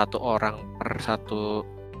cuma satu orang per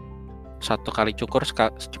satu kali cukur,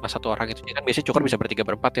 cuma satu orang gitu. Jadi kan biasanya cukur bisa bertiga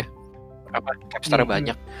berempat ya, capsternya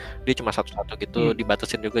banyak. Dia cuma satu-satu gitu,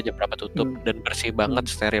 dibatasin juga jam berapa tutup, dan bersih banget,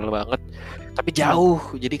 steril banget, tapi jauh.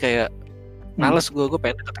 Jadi kayak males gue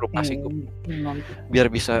pengen deket rumah sih gue,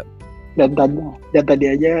 biar bisa. Dan tadi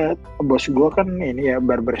aja bos gue kan ini ya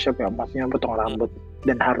barbershop ya, maksudnya potong rambut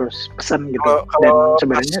dan harus pesan gitu. Dan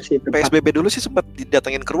sebenarnya sih PSBB dulu sih sempat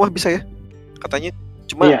didatengin ke rumah bisa ya katanya,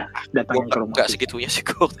 cuma datangin ke rumah nggak segitunya sih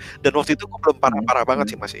gue. Dan waktu itu gue belum parah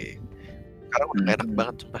banget sih, masih. Sekarang udah gak enak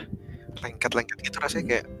banget sumpah, lengket gitu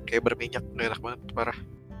rasanya, kayak berminyak, gak enak banget, parah.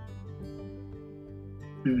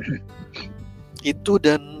 Itu.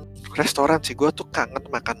 Dan restoran sih, gue tuh kangen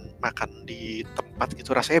makan di tempat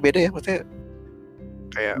gitu, rasanya beda ya, maksudnya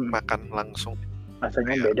kayak makan langsung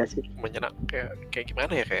rasanya beda sih, menyenang, kayak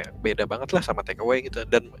gimana ya, kayak beda banget lah sama take away gitu.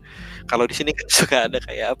 Dan kalau di sini kan suka ada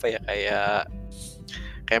kayak apa ya,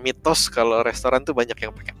 kayak mitos kalau restoran tuh banyak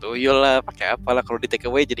yang pakai tuyul lah, pakai apalah, kalau di take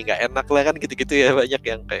away jadi nggak enak lah kan, gitu-gitu ya. Banyak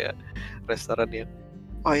yang kayak restoran yang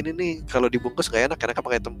ini nih kalau dibungkus nggak enak, enaknya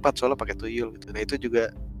pakai tempat soalnya pakai tuyul gitu. Nah itu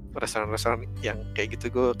juga restoran-restoran yang kayak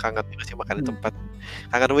gitu gue kangen juga sih makan di tempat.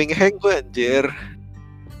 Kangen wing hang gue anjir.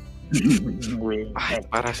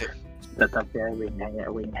 Parah sih. Tetap ya wing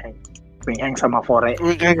hang sama fore.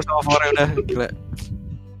 Wing hang sama fore udah gila.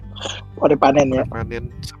 Fore panen ya.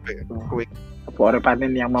 Panen sampai wing. Fore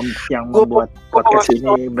panen yang membuat podcast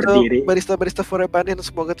ini berdiri. Barista fore panen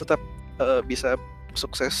semoga tetap bisa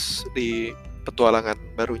sukses di petualangan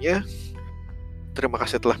barunya. Terima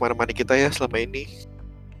kasih telah menemani kita ya selama ini.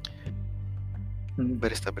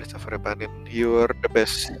 Barista fore panen, you're the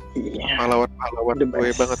best. Pahlawan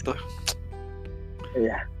gue banget tuh.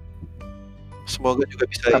 Iya. Semoga juga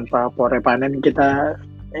bisa. Tanpa fore panen kita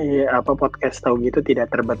podcast tahu gitu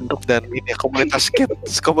tidak terbentuk. Dan ini komunitas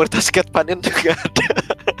skate panen juga ada.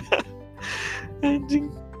 Anjing.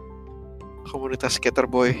 Komunitas skater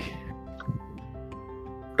boy.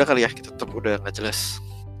 Udah kali ya, kita tetap udah nggak jelas.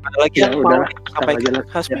 Ada lagi ya, udah sampai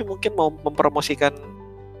Hasmi mungkin mau mempromosikan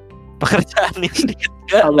pekerjaannya sedikit.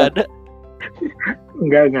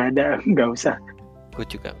 Nggak ada. Nggak usah. Gue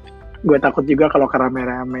juga. Gue takut juga kalau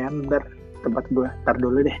kerame-ramean ntar tempat gue. Ntar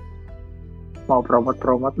dulu deh. Mau promote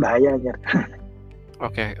bahaya aja.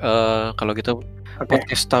 Oke, kalau gitu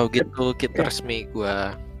podcast tahu gitu kita resmi gue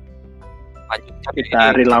lanjutkan.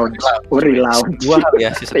 Kita relaunch. Dua ya,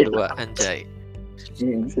 season 2 anjay.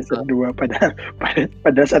 Season 2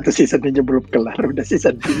 pada satu season aja belum kelar udah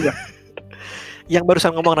season 2. Yang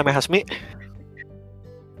barusan ngomong namanya Hasmi.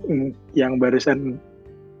 Yang barusan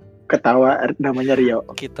ketawa namanya Rio.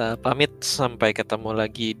 Kita pamit sampai ketemu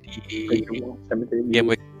lagi di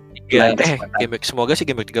Game Week 3. Game Week, semoga sih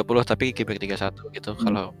Game Week 30 tapi Game Week 31 gitu.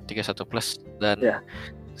 Kalau 31 plus. Dan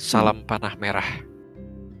salam panah merah.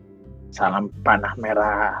 Salam panah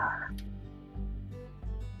merah.